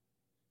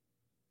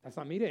 That's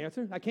not me to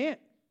answer. I can't.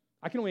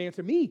 I can only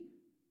answer me.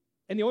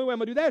 And the only way I'm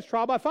going to do that is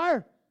trial by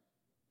fire.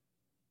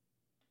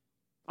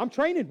 I'm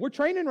training. We're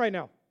training right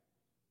now.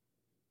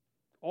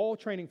 All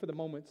training for the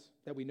moments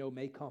that we know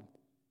may come.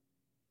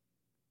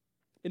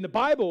 In the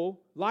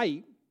Bible,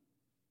 light,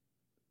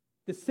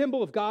 the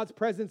symbol of God's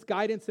presence,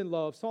 guidance, and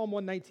love. Psalm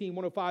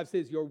 119:105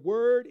 says, your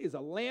word is a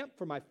lamp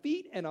for my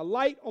feet and a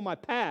light on my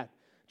path.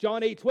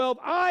 John 8:12,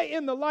 I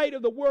am the light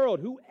of the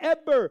world.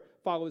 Whoever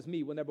follows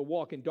me will never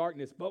walk in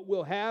darkness, but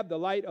will have the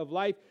light of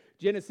life.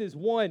 Genesis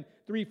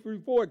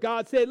 1:3-4,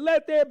 God said,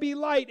 let there be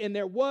light, and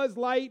there was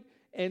light.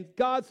 And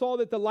God saw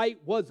that the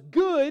light was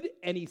good,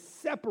 and he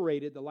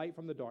separated the light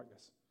from the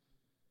darkness.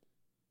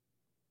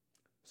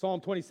 Psalm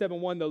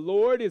 27:1, the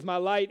Lord is my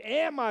light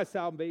and my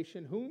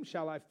salvation. Whom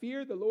shall I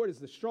fear? The Lord is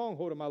the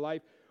stronghold of my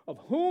life. Of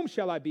whom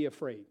shall I be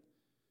afraid?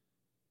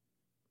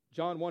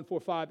 John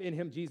 1:4-5, in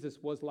him Jesus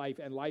was life,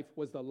 and life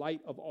was the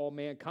light of all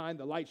mankind.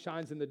 The light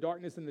shines in the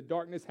darkness, and the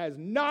darkness has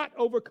not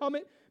overcome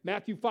it.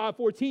 Matthew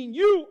 5:14,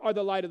 you are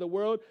the light of the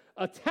world.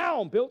 A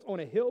town built on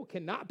a hill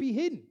cannot be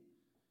hidden.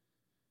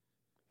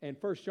 And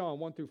 1 John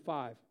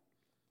 1-5,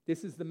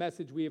 this is the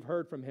message we have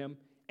heard from him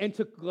and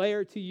to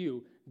declare to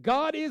you.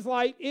 God is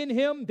light. In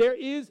him there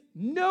is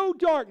no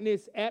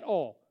darkness at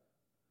all.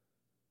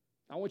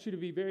 I want you to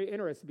be very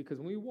interested, because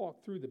when we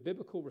walk through the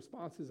biblical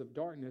responses of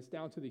darkness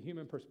down to the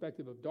human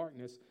perspective of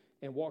darkness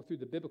and walk through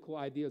the biblical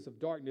ideas of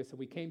darkness, and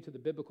we came to the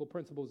biblical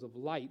principles of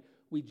light,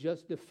 we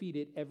just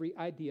defeated every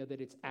idea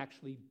that it's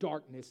actually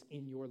darkness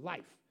in your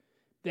life,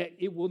 that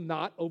it will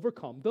not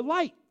overcome the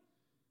light.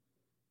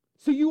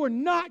 So you are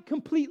not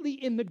completely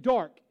in the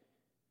dark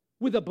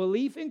with a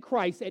belief in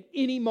Christ at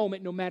any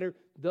moment, no matter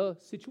the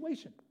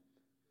situation.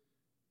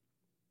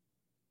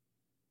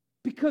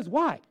 Because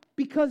why?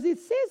 Because it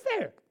says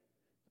there.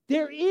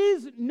 There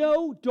is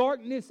no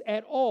darkness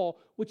at all,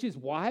 which is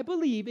why I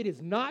believe it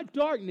is not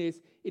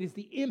darkness, it is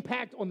the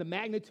impact on the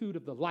magnitude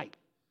of the light.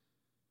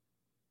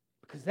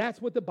 Because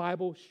that's what the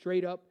Bible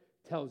straight up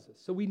tells us.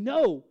 So we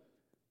know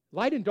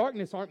light and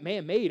darkness aren't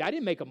man-made. I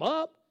didn't make them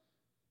up.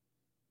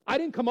 I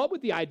didn't come up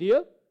with the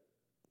idea.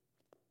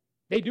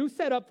 They do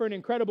set up for an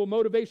incredible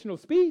motivational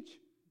speech.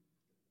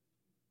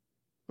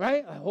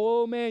 Right?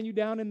 Oh, man, you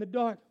down in the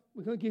dark.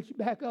 We're going to get you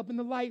back up in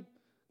the light.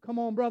 Come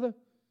on, brother.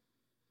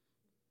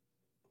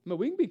 But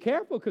we can be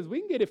careful, because we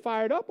can get it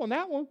fired up on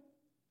that one.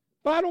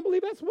 But I don't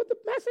believe that's what the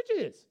message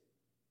is.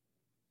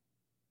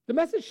 The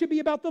message should be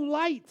about the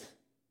light.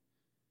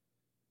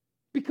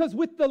 Because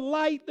with the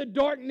light, the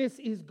darkness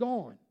is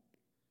gone.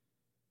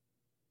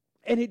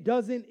 And it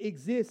doesn't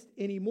exist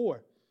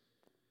anymore.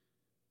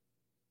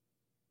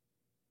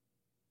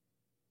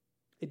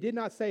 It did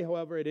not say,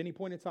 however, at any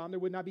point in time there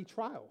would not be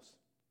trials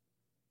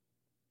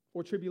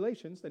or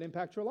tribulations that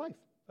impact your life.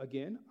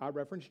 Again, I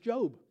reference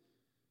Job.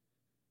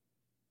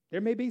 There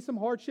may be some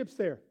hardships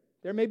there.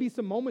 There may be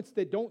some moments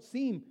that don't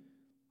seem,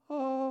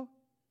 that's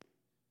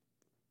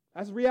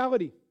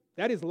reality.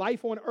 That is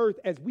life on earth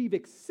as we've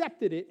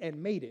accepted it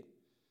and made it.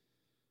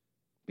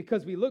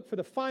 Because we look for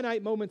the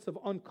finite moments of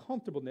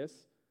uncomfortableness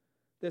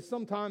that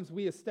sometimes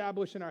we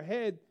establish in our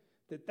head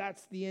that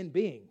that's the end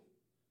being.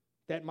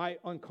 That my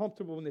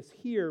uncomfortableness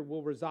here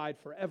will reside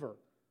forever.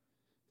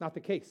 Not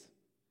the case.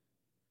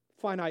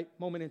 Finite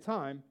moment in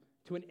time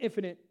to an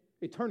infinite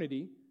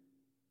eternity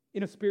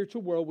in a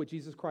spiritual world with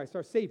Jesus Christ,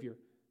 our Savior,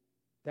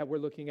 that we're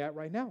looking at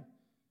right now.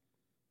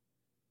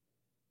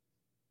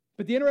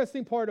 But the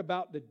interesting part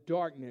about the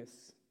darkness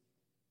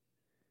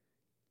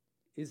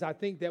is I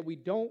think that we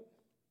don't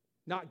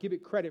not give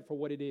it credit for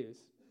what it is,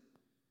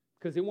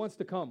 because it wants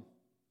to come.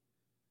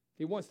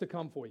 It wants to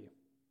come for you.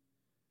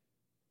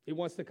 It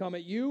wants to come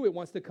at you. It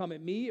wants to come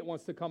at me. It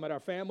wants to come at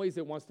our families.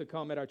 It wants to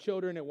come at our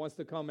children. It wants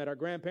to come at our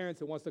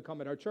grandparents. It wants to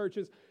come at our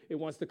churches. It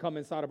wants to come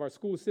inside of our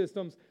school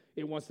systems.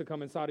 It wants to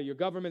come inside of your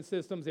government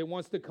systems. It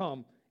wants to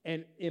come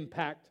and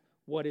impact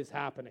what is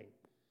happening.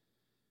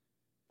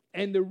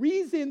 And the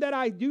reason that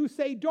I do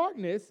say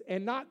darkness,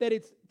 and not that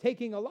it's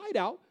taking a light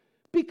out,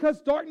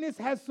 because darkness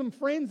has some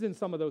friends in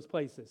some of those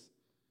places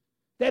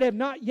that have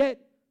not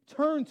yet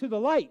turned to the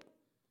light.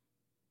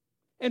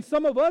 And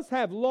some of us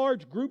have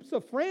large groups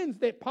of friends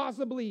that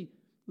possibly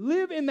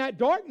live in that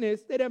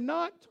darkness that have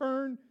not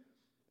turned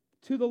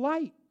to the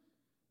light.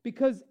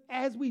 Because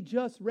as we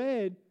just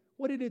read,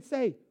 what did it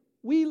say?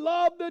 We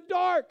love the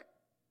dark.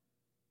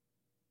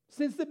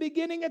 Since the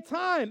beginning of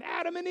time,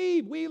 Adam and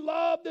Eve, we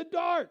love the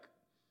dark.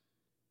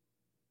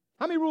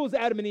 How many rules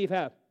Adam and Eve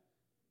have?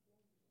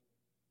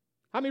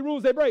 How many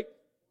rules they break?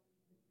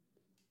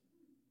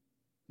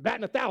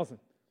 Batting 1,000.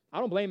 I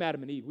don't blame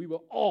Adam and Eve.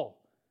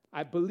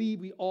 I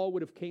believe we all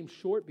would have came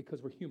short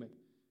because we're human.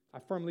 I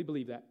firmly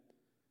believe that.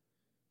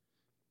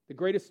 The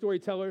greatest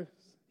storytellers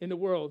in the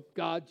world,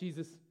 God,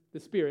 Jesus, the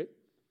Spirit,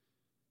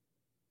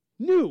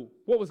 knew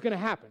what was going to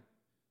happen.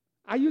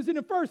 I used it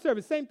in first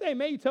service. Same thing.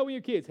 Man, you tell your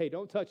kids, hey,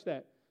 don't touch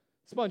that.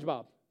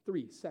 SpongeBob,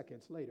 3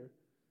 seconds later.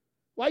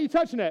 Why are you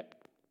touching that?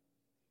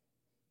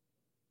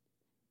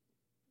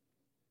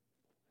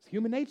 It's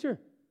human nature.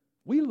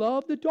 We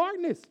love the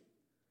darkness.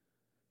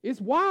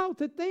 It's wild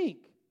to think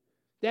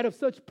that of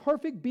such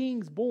perfect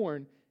beings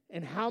born,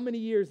 and how many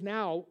years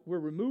now we're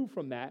removed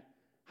from that,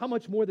 how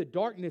much more the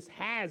darkness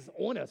has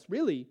on us,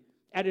 really,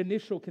 at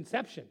initial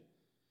conception.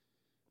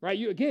 Right?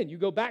 You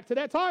go back to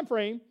that time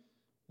frame,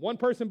 one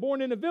person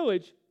born in a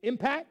village,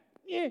 impact,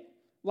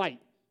 light.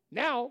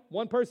 Now,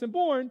 one person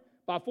born,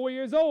 by 4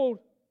 years old,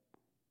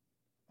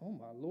 oh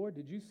my Lord,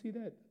 did you see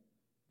that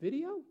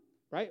video?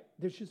 Right?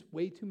 There's just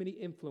way too many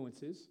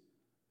influences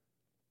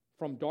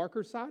from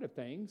darker side of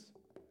things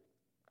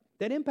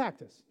that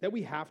impact us, that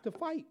we have to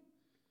fight.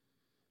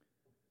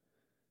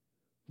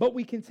 But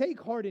we can take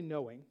heart in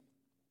knowing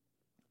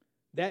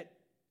that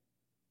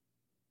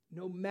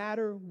no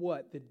matter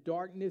what, the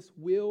darkness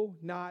will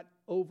not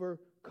overcome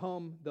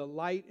overcome the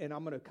light. And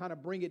I'm going to kind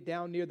of bring it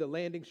down near the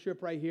landing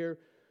strip right here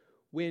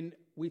when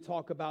we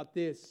talk about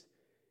this.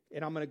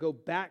 And I'm going to go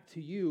back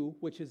to you,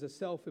 which is a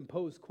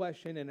self-imposed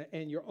question,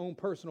 and your own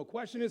personal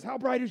question is, how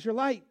bright is your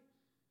light?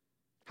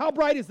 How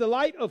bright is the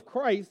light of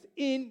Christ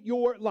in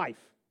your life?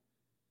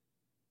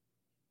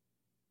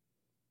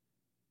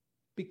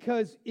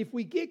 Because if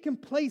we get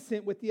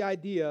complacent with the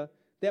idea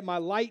that my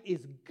light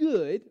is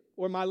good,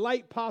 or my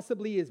light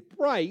possibly is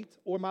bright,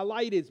 or my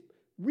light is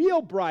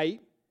real bright,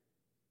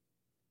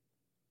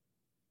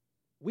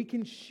 we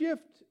can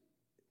shift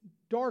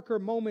darker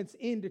moments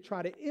in to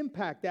try to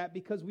impact that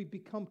because we've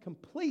become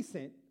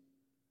complacent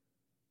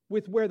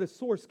with where the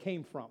source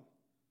came from.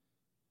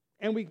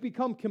 And we've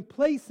become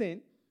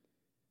complacent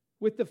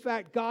with the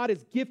fact God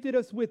has gifted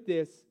us with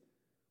this.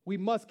 We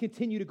must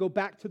continue to go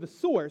back to the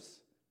source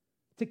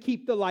to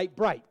keep the light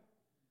bright.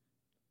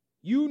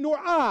 You nor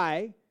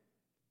I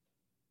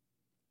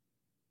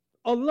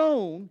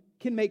alone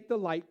can make the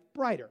light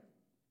brighter.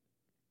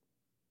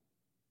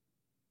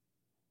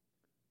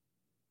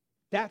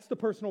 That's the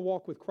personal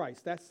walk with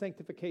Christ. That's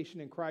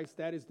sanctification in Christ.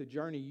 That is the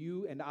journey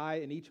you and I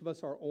and each of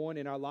us are on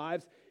in our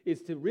lives,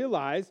 is to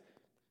realize,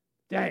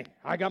 dang,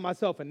 I got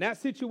myself in that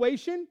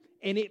situation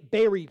and it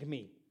buried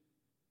me.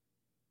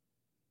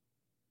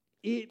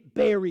 It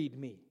buried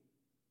me.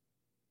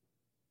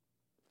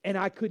 And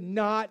I could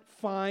not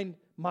find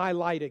my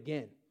light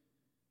again.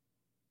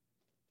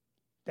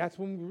 That's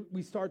when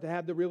we start to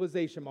have the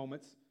realization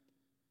moments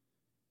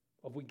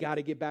of we got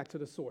to get back to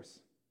the source.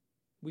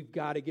 We've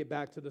got to get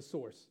back to the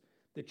source.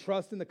 The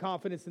trust and the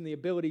confidence and the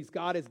abilities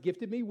God has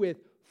gifted me with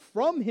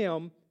from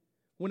Him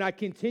when I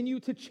continue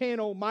to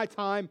channel my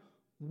time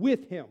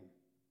with Him.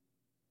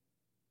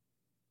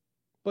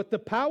 But the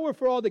power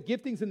for all the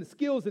giftings and the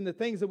skills and the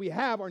things that we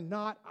have are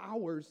not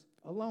ours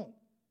alone.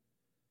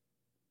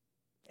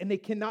 And they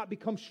cannot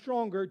become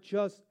stronger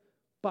just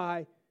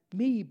by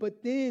me.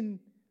 But then,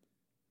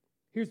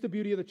 here's the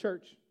beauty of the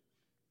church.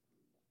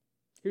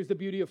 Here's the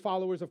beauty of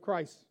followers of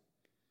Christ.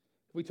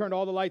 If we turned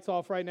all the lights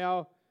off right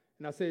now,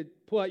 and I said,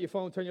 pull out your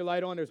phone, turn your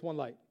light on, there's one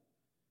light.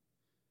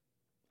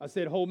 I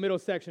said, whole middle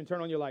section, turn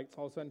on your lights.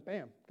 All of a sudden,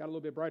 bam, got a little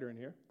bit brighter in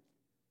here.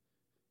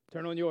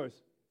 Turn on yours.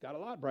 Got a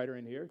lot brighter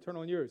in here. Turn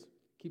on yours.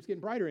 Keeps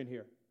getting brighter in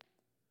here.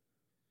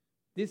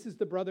 This is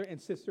the brother and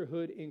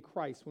sisterhood in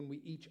Christ when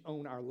we each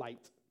own our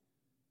light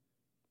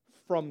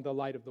from the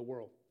light of the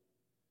world.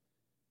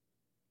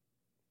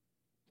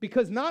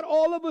 Because not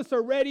all of us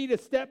are ready to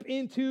step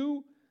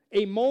into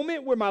a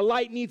moment where my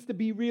light needs to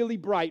be really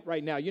bright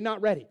right now. You're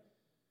not ready.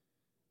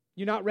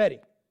 You're not ready.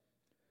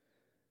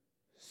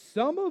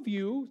 Some of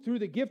you, through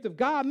the gift of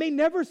God, may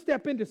never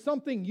step into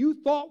something you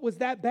thought was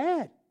that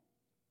bad.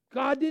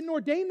 God didn't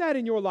ordain that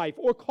in your life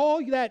or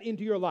call that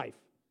into your life.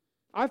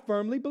 I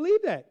firmly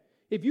believe that.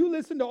 If you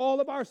listen to all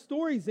of our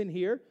stories in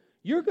here,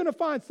 you're going to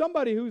find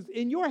somebody who's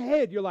in your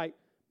head, you're like,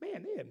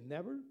 man, they have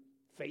never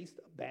faced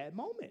a bad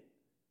moment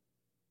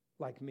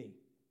like me.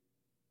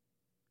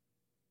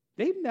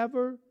 They've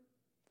never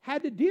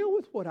had to deal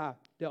with what I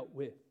dealt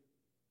with.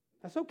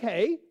 That's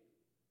okay.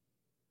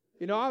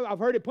 You know, I've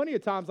heard it plenty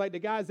of times, like the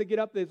guys that get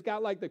up that's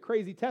got like the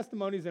crazy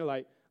testimonies, they're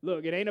like,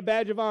 look, it ain't a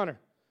badge of honor.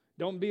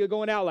 Don't be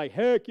going out like,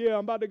 heck yeah, I'm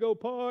about to go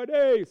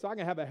party, so I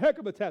can have a heck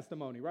of a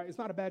testimony, right? It's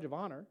not a badge of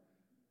honor.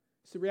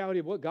 It's the reality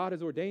of what God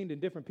has ordained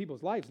in different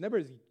people's lives. Never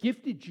has He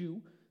gifted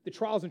you the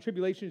trials and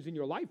tribulations in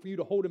your life for you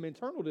to hold them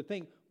internal to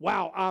think,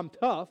 wow, I'm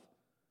tough.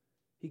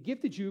 He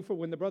gifted you for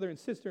when the brother and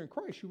sister in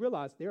Christ, you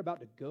realize they're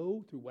about to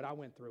go through what I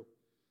went through.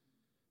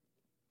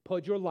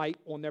 Put your light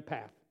on their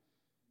path.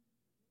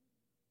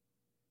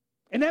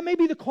 And that may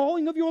be the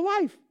calling of your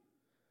life.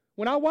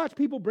 When I watch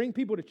people bring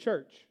people to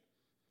church,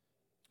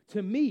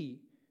 to me,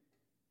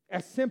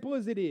 as simple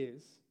as it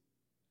is,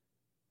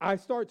 I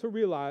start to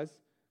realize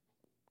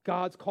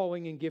God's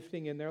calling and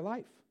gifting in their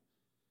life.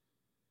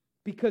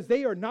 Because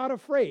they are not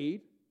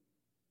afraid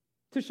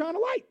to shine a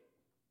light.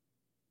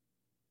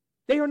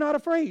 They are not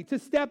afraid to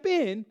step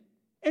in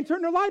and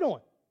turn their light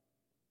on.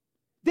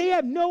 They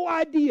have no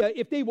idea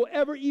if they will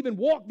ever even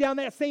walk down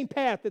that same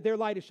path that their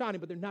light is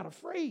shining, but they're not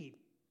afraid.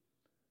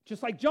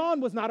 Just like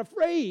John was not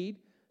afraid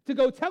to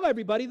go tell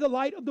everybody the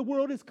light of the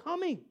world is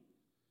coming.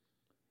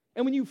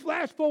 And when you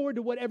flash forward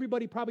to what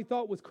everybody probably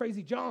thought was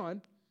crazy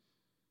John,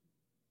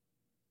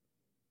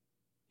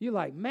 you're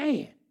like,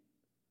 man,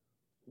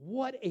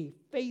 what a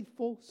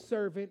faithful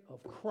servant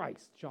of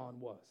Christ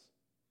John was.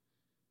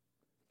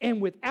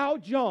 And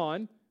without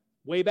John,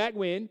 way back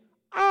when,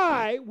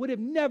 I would have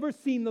never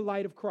seen the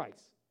light of Christ.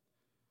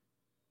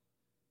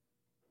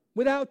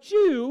 Without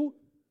you,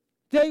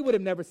 they would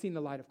have never seen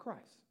the light of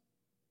Christ.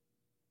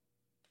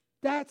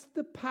 That's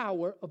the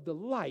power of the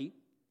light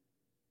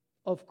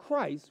of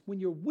Christ when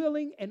you're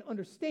willing and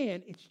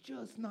understand it's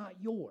just not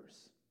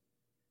yours.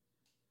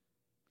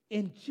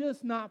 And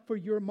just not for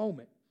your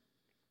moment.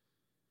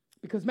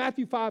 Because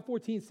Matthew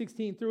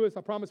 5:14-16 through us,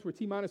 I promise we're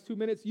T-minus 2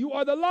 minutes. You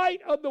are the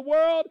light of the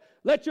world.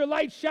 Let your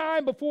light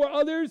shine before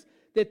others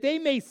that they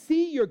may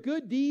see your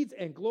good deeds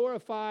and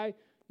glorify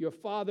your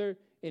Father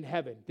in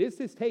heaven. This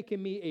has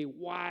taken me a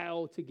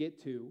while to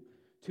get to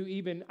to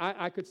even,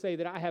 I could say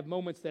that I have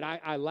moments that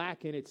I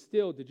lack in it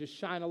still to just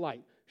shine a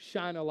light,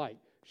 shine a light,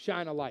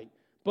 shine a light.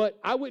 But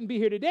I wouldn't be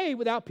here today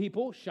without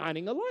people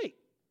shining a light.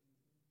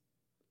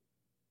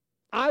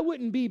 I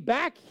wouldn't be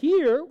back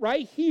here,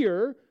 right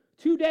here,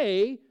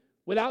 today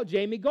without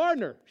Jamie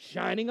Gardner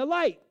shining a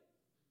light.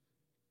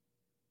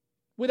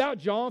 Without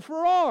John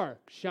Farrar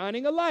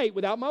shining a light.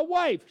 Without my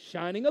wife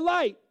shining a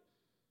light.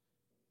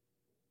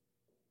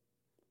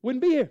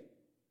 Wouldn't be here.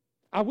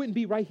 I wouldn't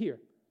be right here.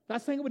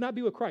 Not saying I would not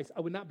be with Christ.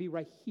 I would not be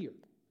right here.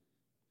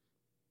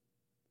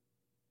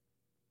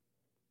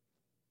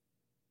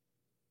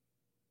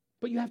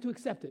 But you have to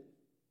accept it.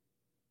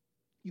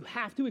 You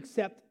have to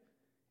accept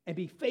and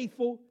be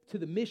faithful to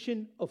the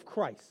mission of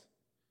Christ.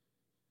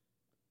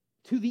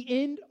 To the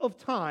end of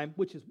time,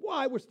 which is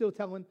why we're still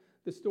telling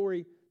the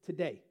story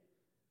today.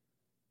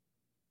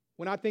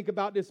 When I think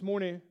about this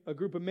morning, a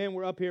group of men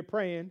were up here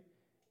praying,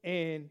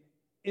 and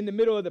in the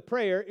middle of the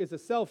prayer is a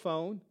cell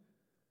phone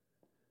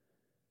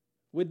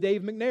with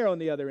Dave McNair on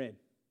the other end,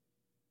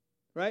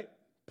 right?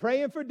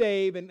 Praying for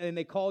Dave, and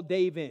they call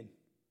Dave in.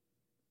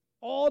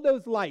 All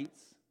those lights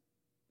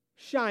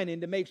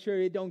shining to make sure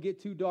it don't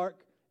get too dark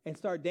and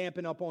start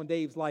damping up on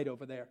Dave's light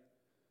over there.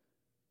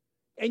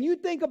 And you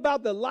think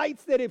about the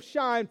lights that have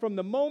shined from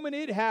the moment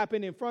it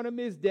happened in front of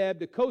Ms. Deb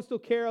to Coastal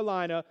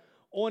Carolina,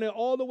 on it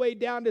all the way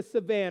down to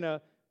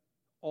Savannah,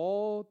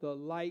 all the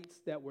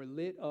lights that were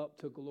lit up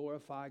to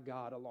glorify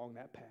God along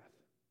that path.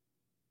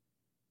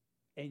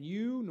 And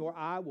you nor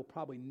I will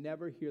probably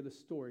never hear the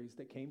stories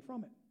that came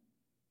from it.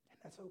 And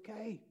that's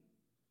okay.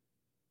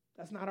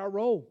 That's not our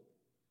role.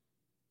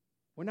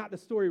 We're not the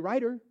story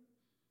writer.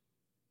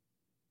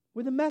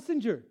 We're the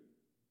messenger.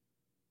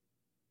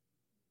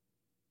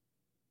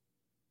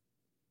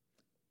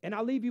 And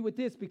I'll leave you with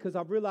this because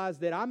I've realized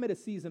that I'm at a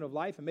season of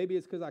life, and maybe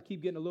it's because I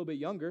keep getting a little bit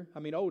older,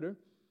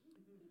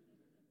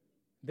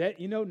 that,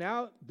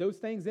 now those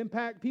things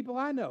impact people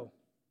I know.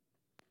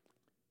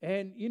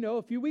 And,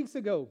 a few weeks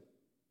ago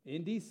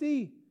in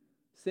D.C.,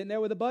 sitting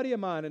there with a buddy of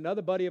mine,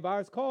 another buddy of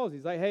ours calls.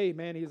 He's like, hey,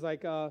 man, he's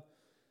like, he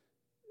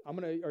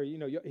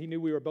knew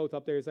we were both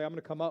up there. He's like, I'm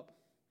going to come up.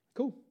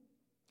 Cool.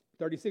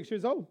 36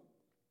 years old.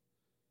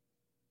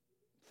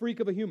 Freak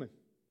of a human.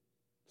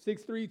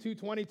 6'3",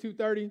 220,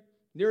 230.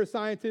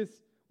 Neuroscientist,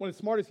 one of the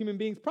smartest human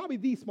beings, probably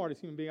the smartest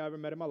human being I ever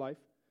met in my life.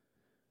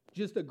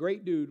 Just a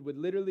great dude, would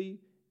literally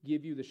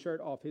give you the shirt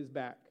off his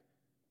back,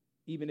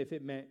 even if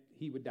it meant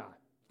he would die.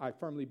 I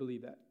firmly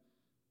believe that.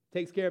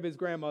 Takes care of his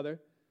grandmother,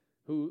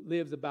 who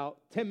lives about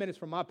 10 minutes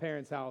from my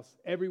parents' house.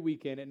 Every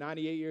weekend at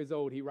 98 years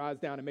old, he rides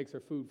down and makes her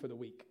food for the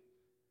week.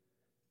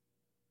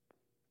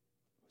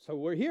 So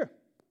we're here.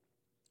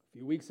 A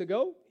few weeks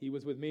ago, he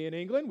was with me in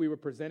England. We were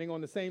presenting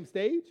on the same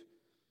stage.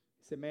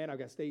 He said, man, I've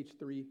got stage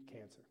 3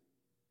 cancer.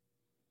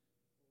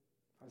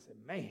 I said,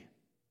 man.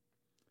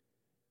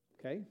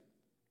 Okay.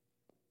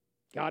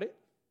 Got it.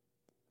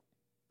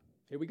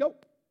 Here we go.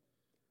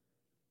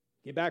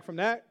 Get back from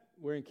that.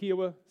 We're in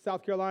Kiowa,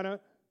 South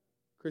Carolina.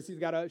 Chrissy's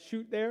got a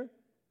shoot there.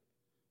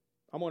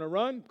 I'm on a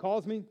run.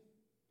 Calls me.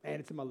 Man,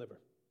 it's in my liver.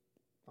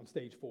 I'm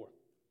stage 4.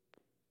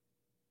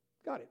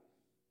 Got it.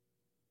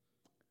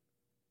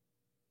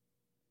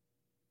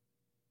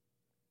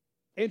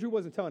 Andrew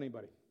wasn't telling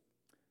anybody.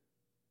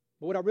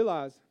 But what I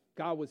realized,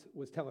 God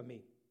was telling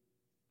me,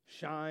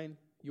 shine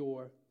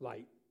your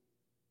light.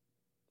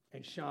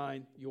 And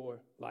shine your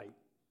light.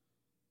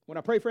 When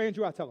I pray for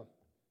Andrew, I tell him.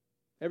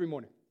 Every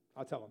morning,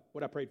 I'll tell him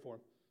what I prayed for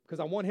him. Because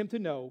I want him to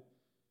know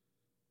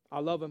I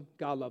love him.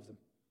 God loves him.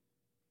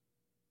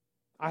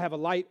 I have a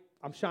light.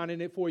 I'm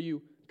shining it for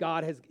you.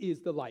 God is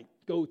the light.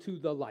 Go to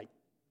the light.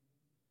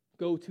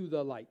 Go to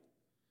the light.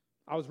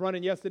 I was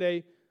running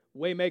yesterday.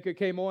 Waymaker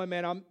came on.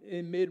 Man, I'm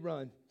in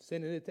mid-run,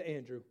 sending it to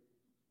Andrew.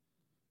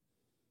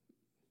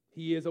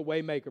 He is a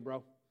way maker,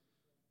 bro.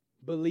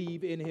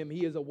 Believe in him.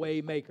 He is a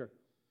way maker.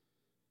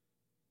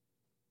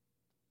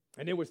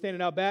 And then we're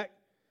standing out back.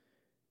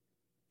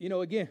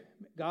 Again,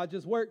 God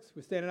just works.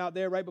 We're standing out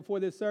there right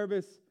before this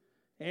service.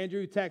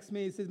 Andrew texts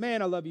me. He says,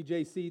 man, I love you,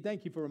 JC.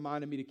 Thank you for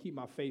reminding me to keep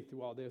my faith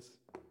through all this.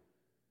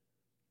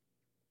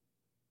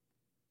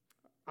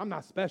 I'm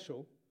not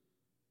special.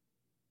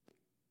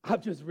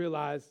 I've just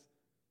realized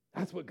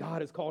that's what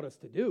God has called us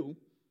to do.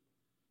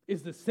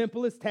 Is the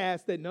simplest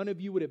task that none of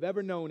you would have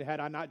ever known had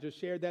I not just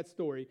shared that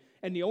story.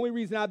 And the only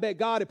reason I bet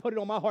God had put it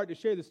on my heart to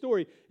share the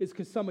story is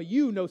because some of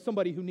you know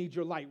somebody who needs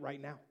your light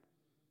right now.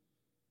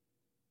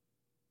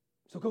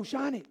 So go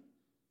shine it.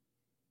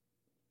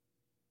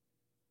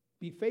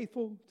 Be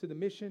faithful to the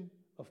mission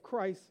of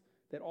Christ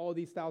that all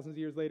these thousands of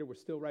years later we're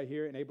still right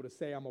here and able to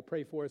say, I'm going to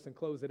pray for us and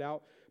close it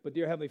out. But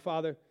dear Heavenly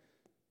Father,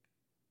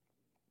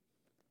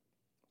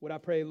 what I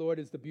pray, Lord,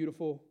 is the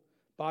beautiful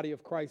body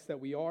of Christ that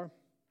we are.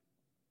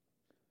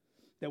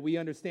 That we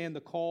understand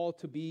the call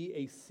to be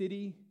a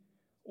city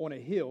on a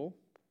hill,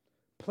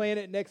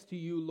 planted next to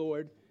you,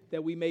 Lord,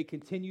 that we may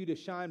continue to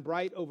shine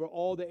bright over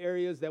all the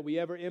areas that we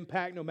ever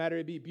impact, no matter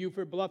it be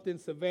Beaufort, Bluffton,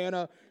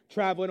 Savannah,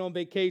 traveling on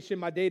vacation,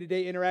 my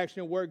day-to-day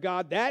interaction at work.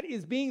 God, that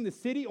is being the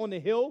city on the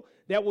hill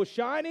that will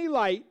shine a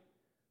light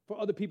for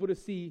other people to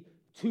see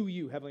to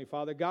you, Heavenly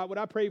Father. God, what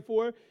I pray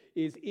for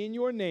is in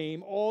your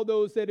name, all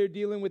those that are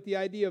dealing with the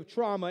idea of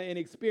trauma and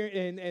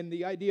experience and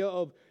the idea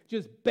of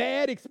just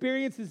bad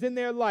experiences in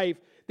their life,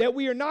 that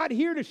we are not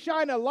here to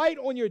shine a light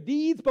on your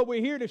deeds, but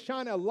we're here to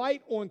shine a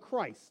light on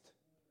Christ.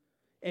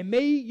 And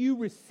may you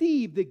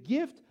receive the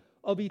gift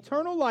of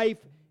eternal life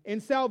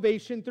and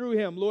salvation through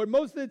him. Lord,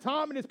 most of the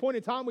time at this point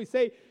in time, we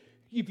say,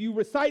 if you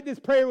recite this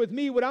prayer with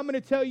me, what I'm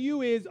going to tell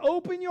you is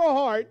open your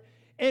heart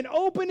and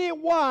open it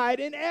wide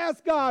and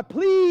ask God,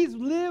 please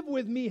live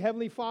with me,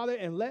 Heavenly Father,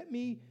 and let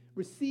me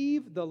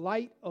receive the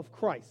light of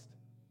Christ.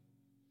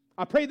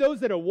 I pray those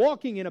that are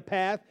walking in a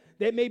path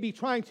that may be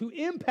trying to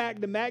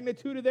impact the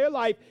magnitude of their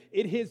life,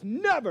 it has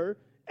never,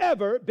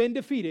 ever been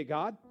defeated,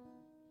 God,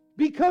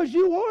 because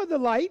you are the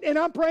light, and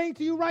I'm praying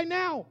to you right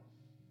now.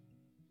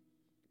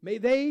 May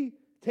they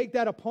take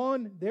that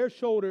upon their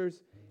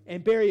shoulders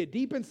and bury it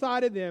deep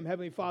inside of them,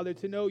 Heavenly Father,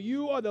 to know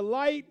you are the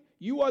light,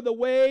 you are the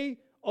way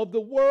of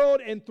the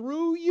world, and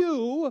through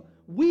you,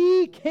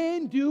 we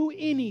can do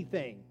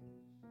anything.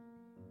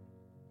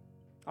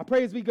 I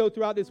pray as we go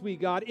throughout this week,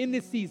 God, in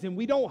this season,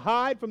 we don't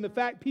hide from the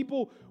fact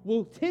people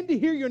will tend to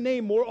hear your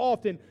name more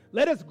often.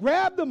 Let us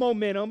grab the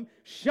momentum,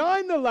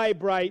 shine the light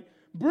bright,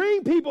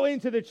 bring people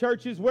into the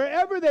churches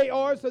wherever they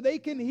are so they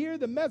can hear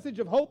the message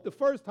of hope the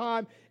first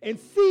time and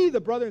see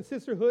the brother and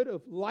sisterhood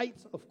of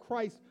lights of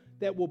Christ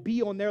that will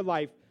be on their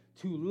life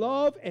to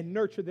love and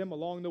nurture them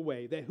along the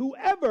way. That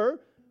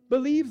whoever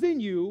believes in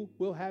you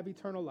will have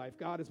eternal life.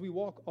 God, as we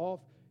walk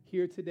off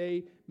here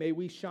today, may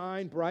we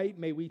shine bright.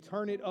 May we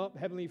turn it up,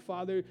 Heavenly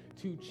Father,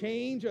 to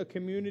change a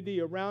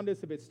community around us.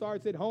 If it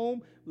starts at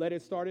home, let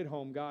it start at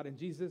home, God. In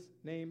Jesus'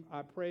 name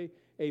I pray,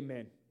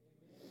 amen.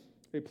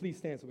 Hey, please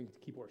stand so we can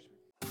keep worshiping.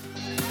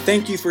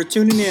 Thank you for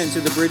tuning in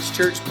to the Bridge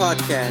Church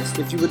podcast.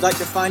 If you would like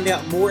to find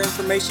out more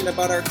information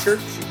about our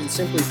church, you can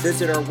simply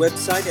visit our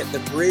website at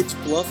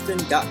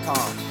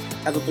thebridgebluffton.com.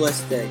 Have a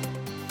blessed day.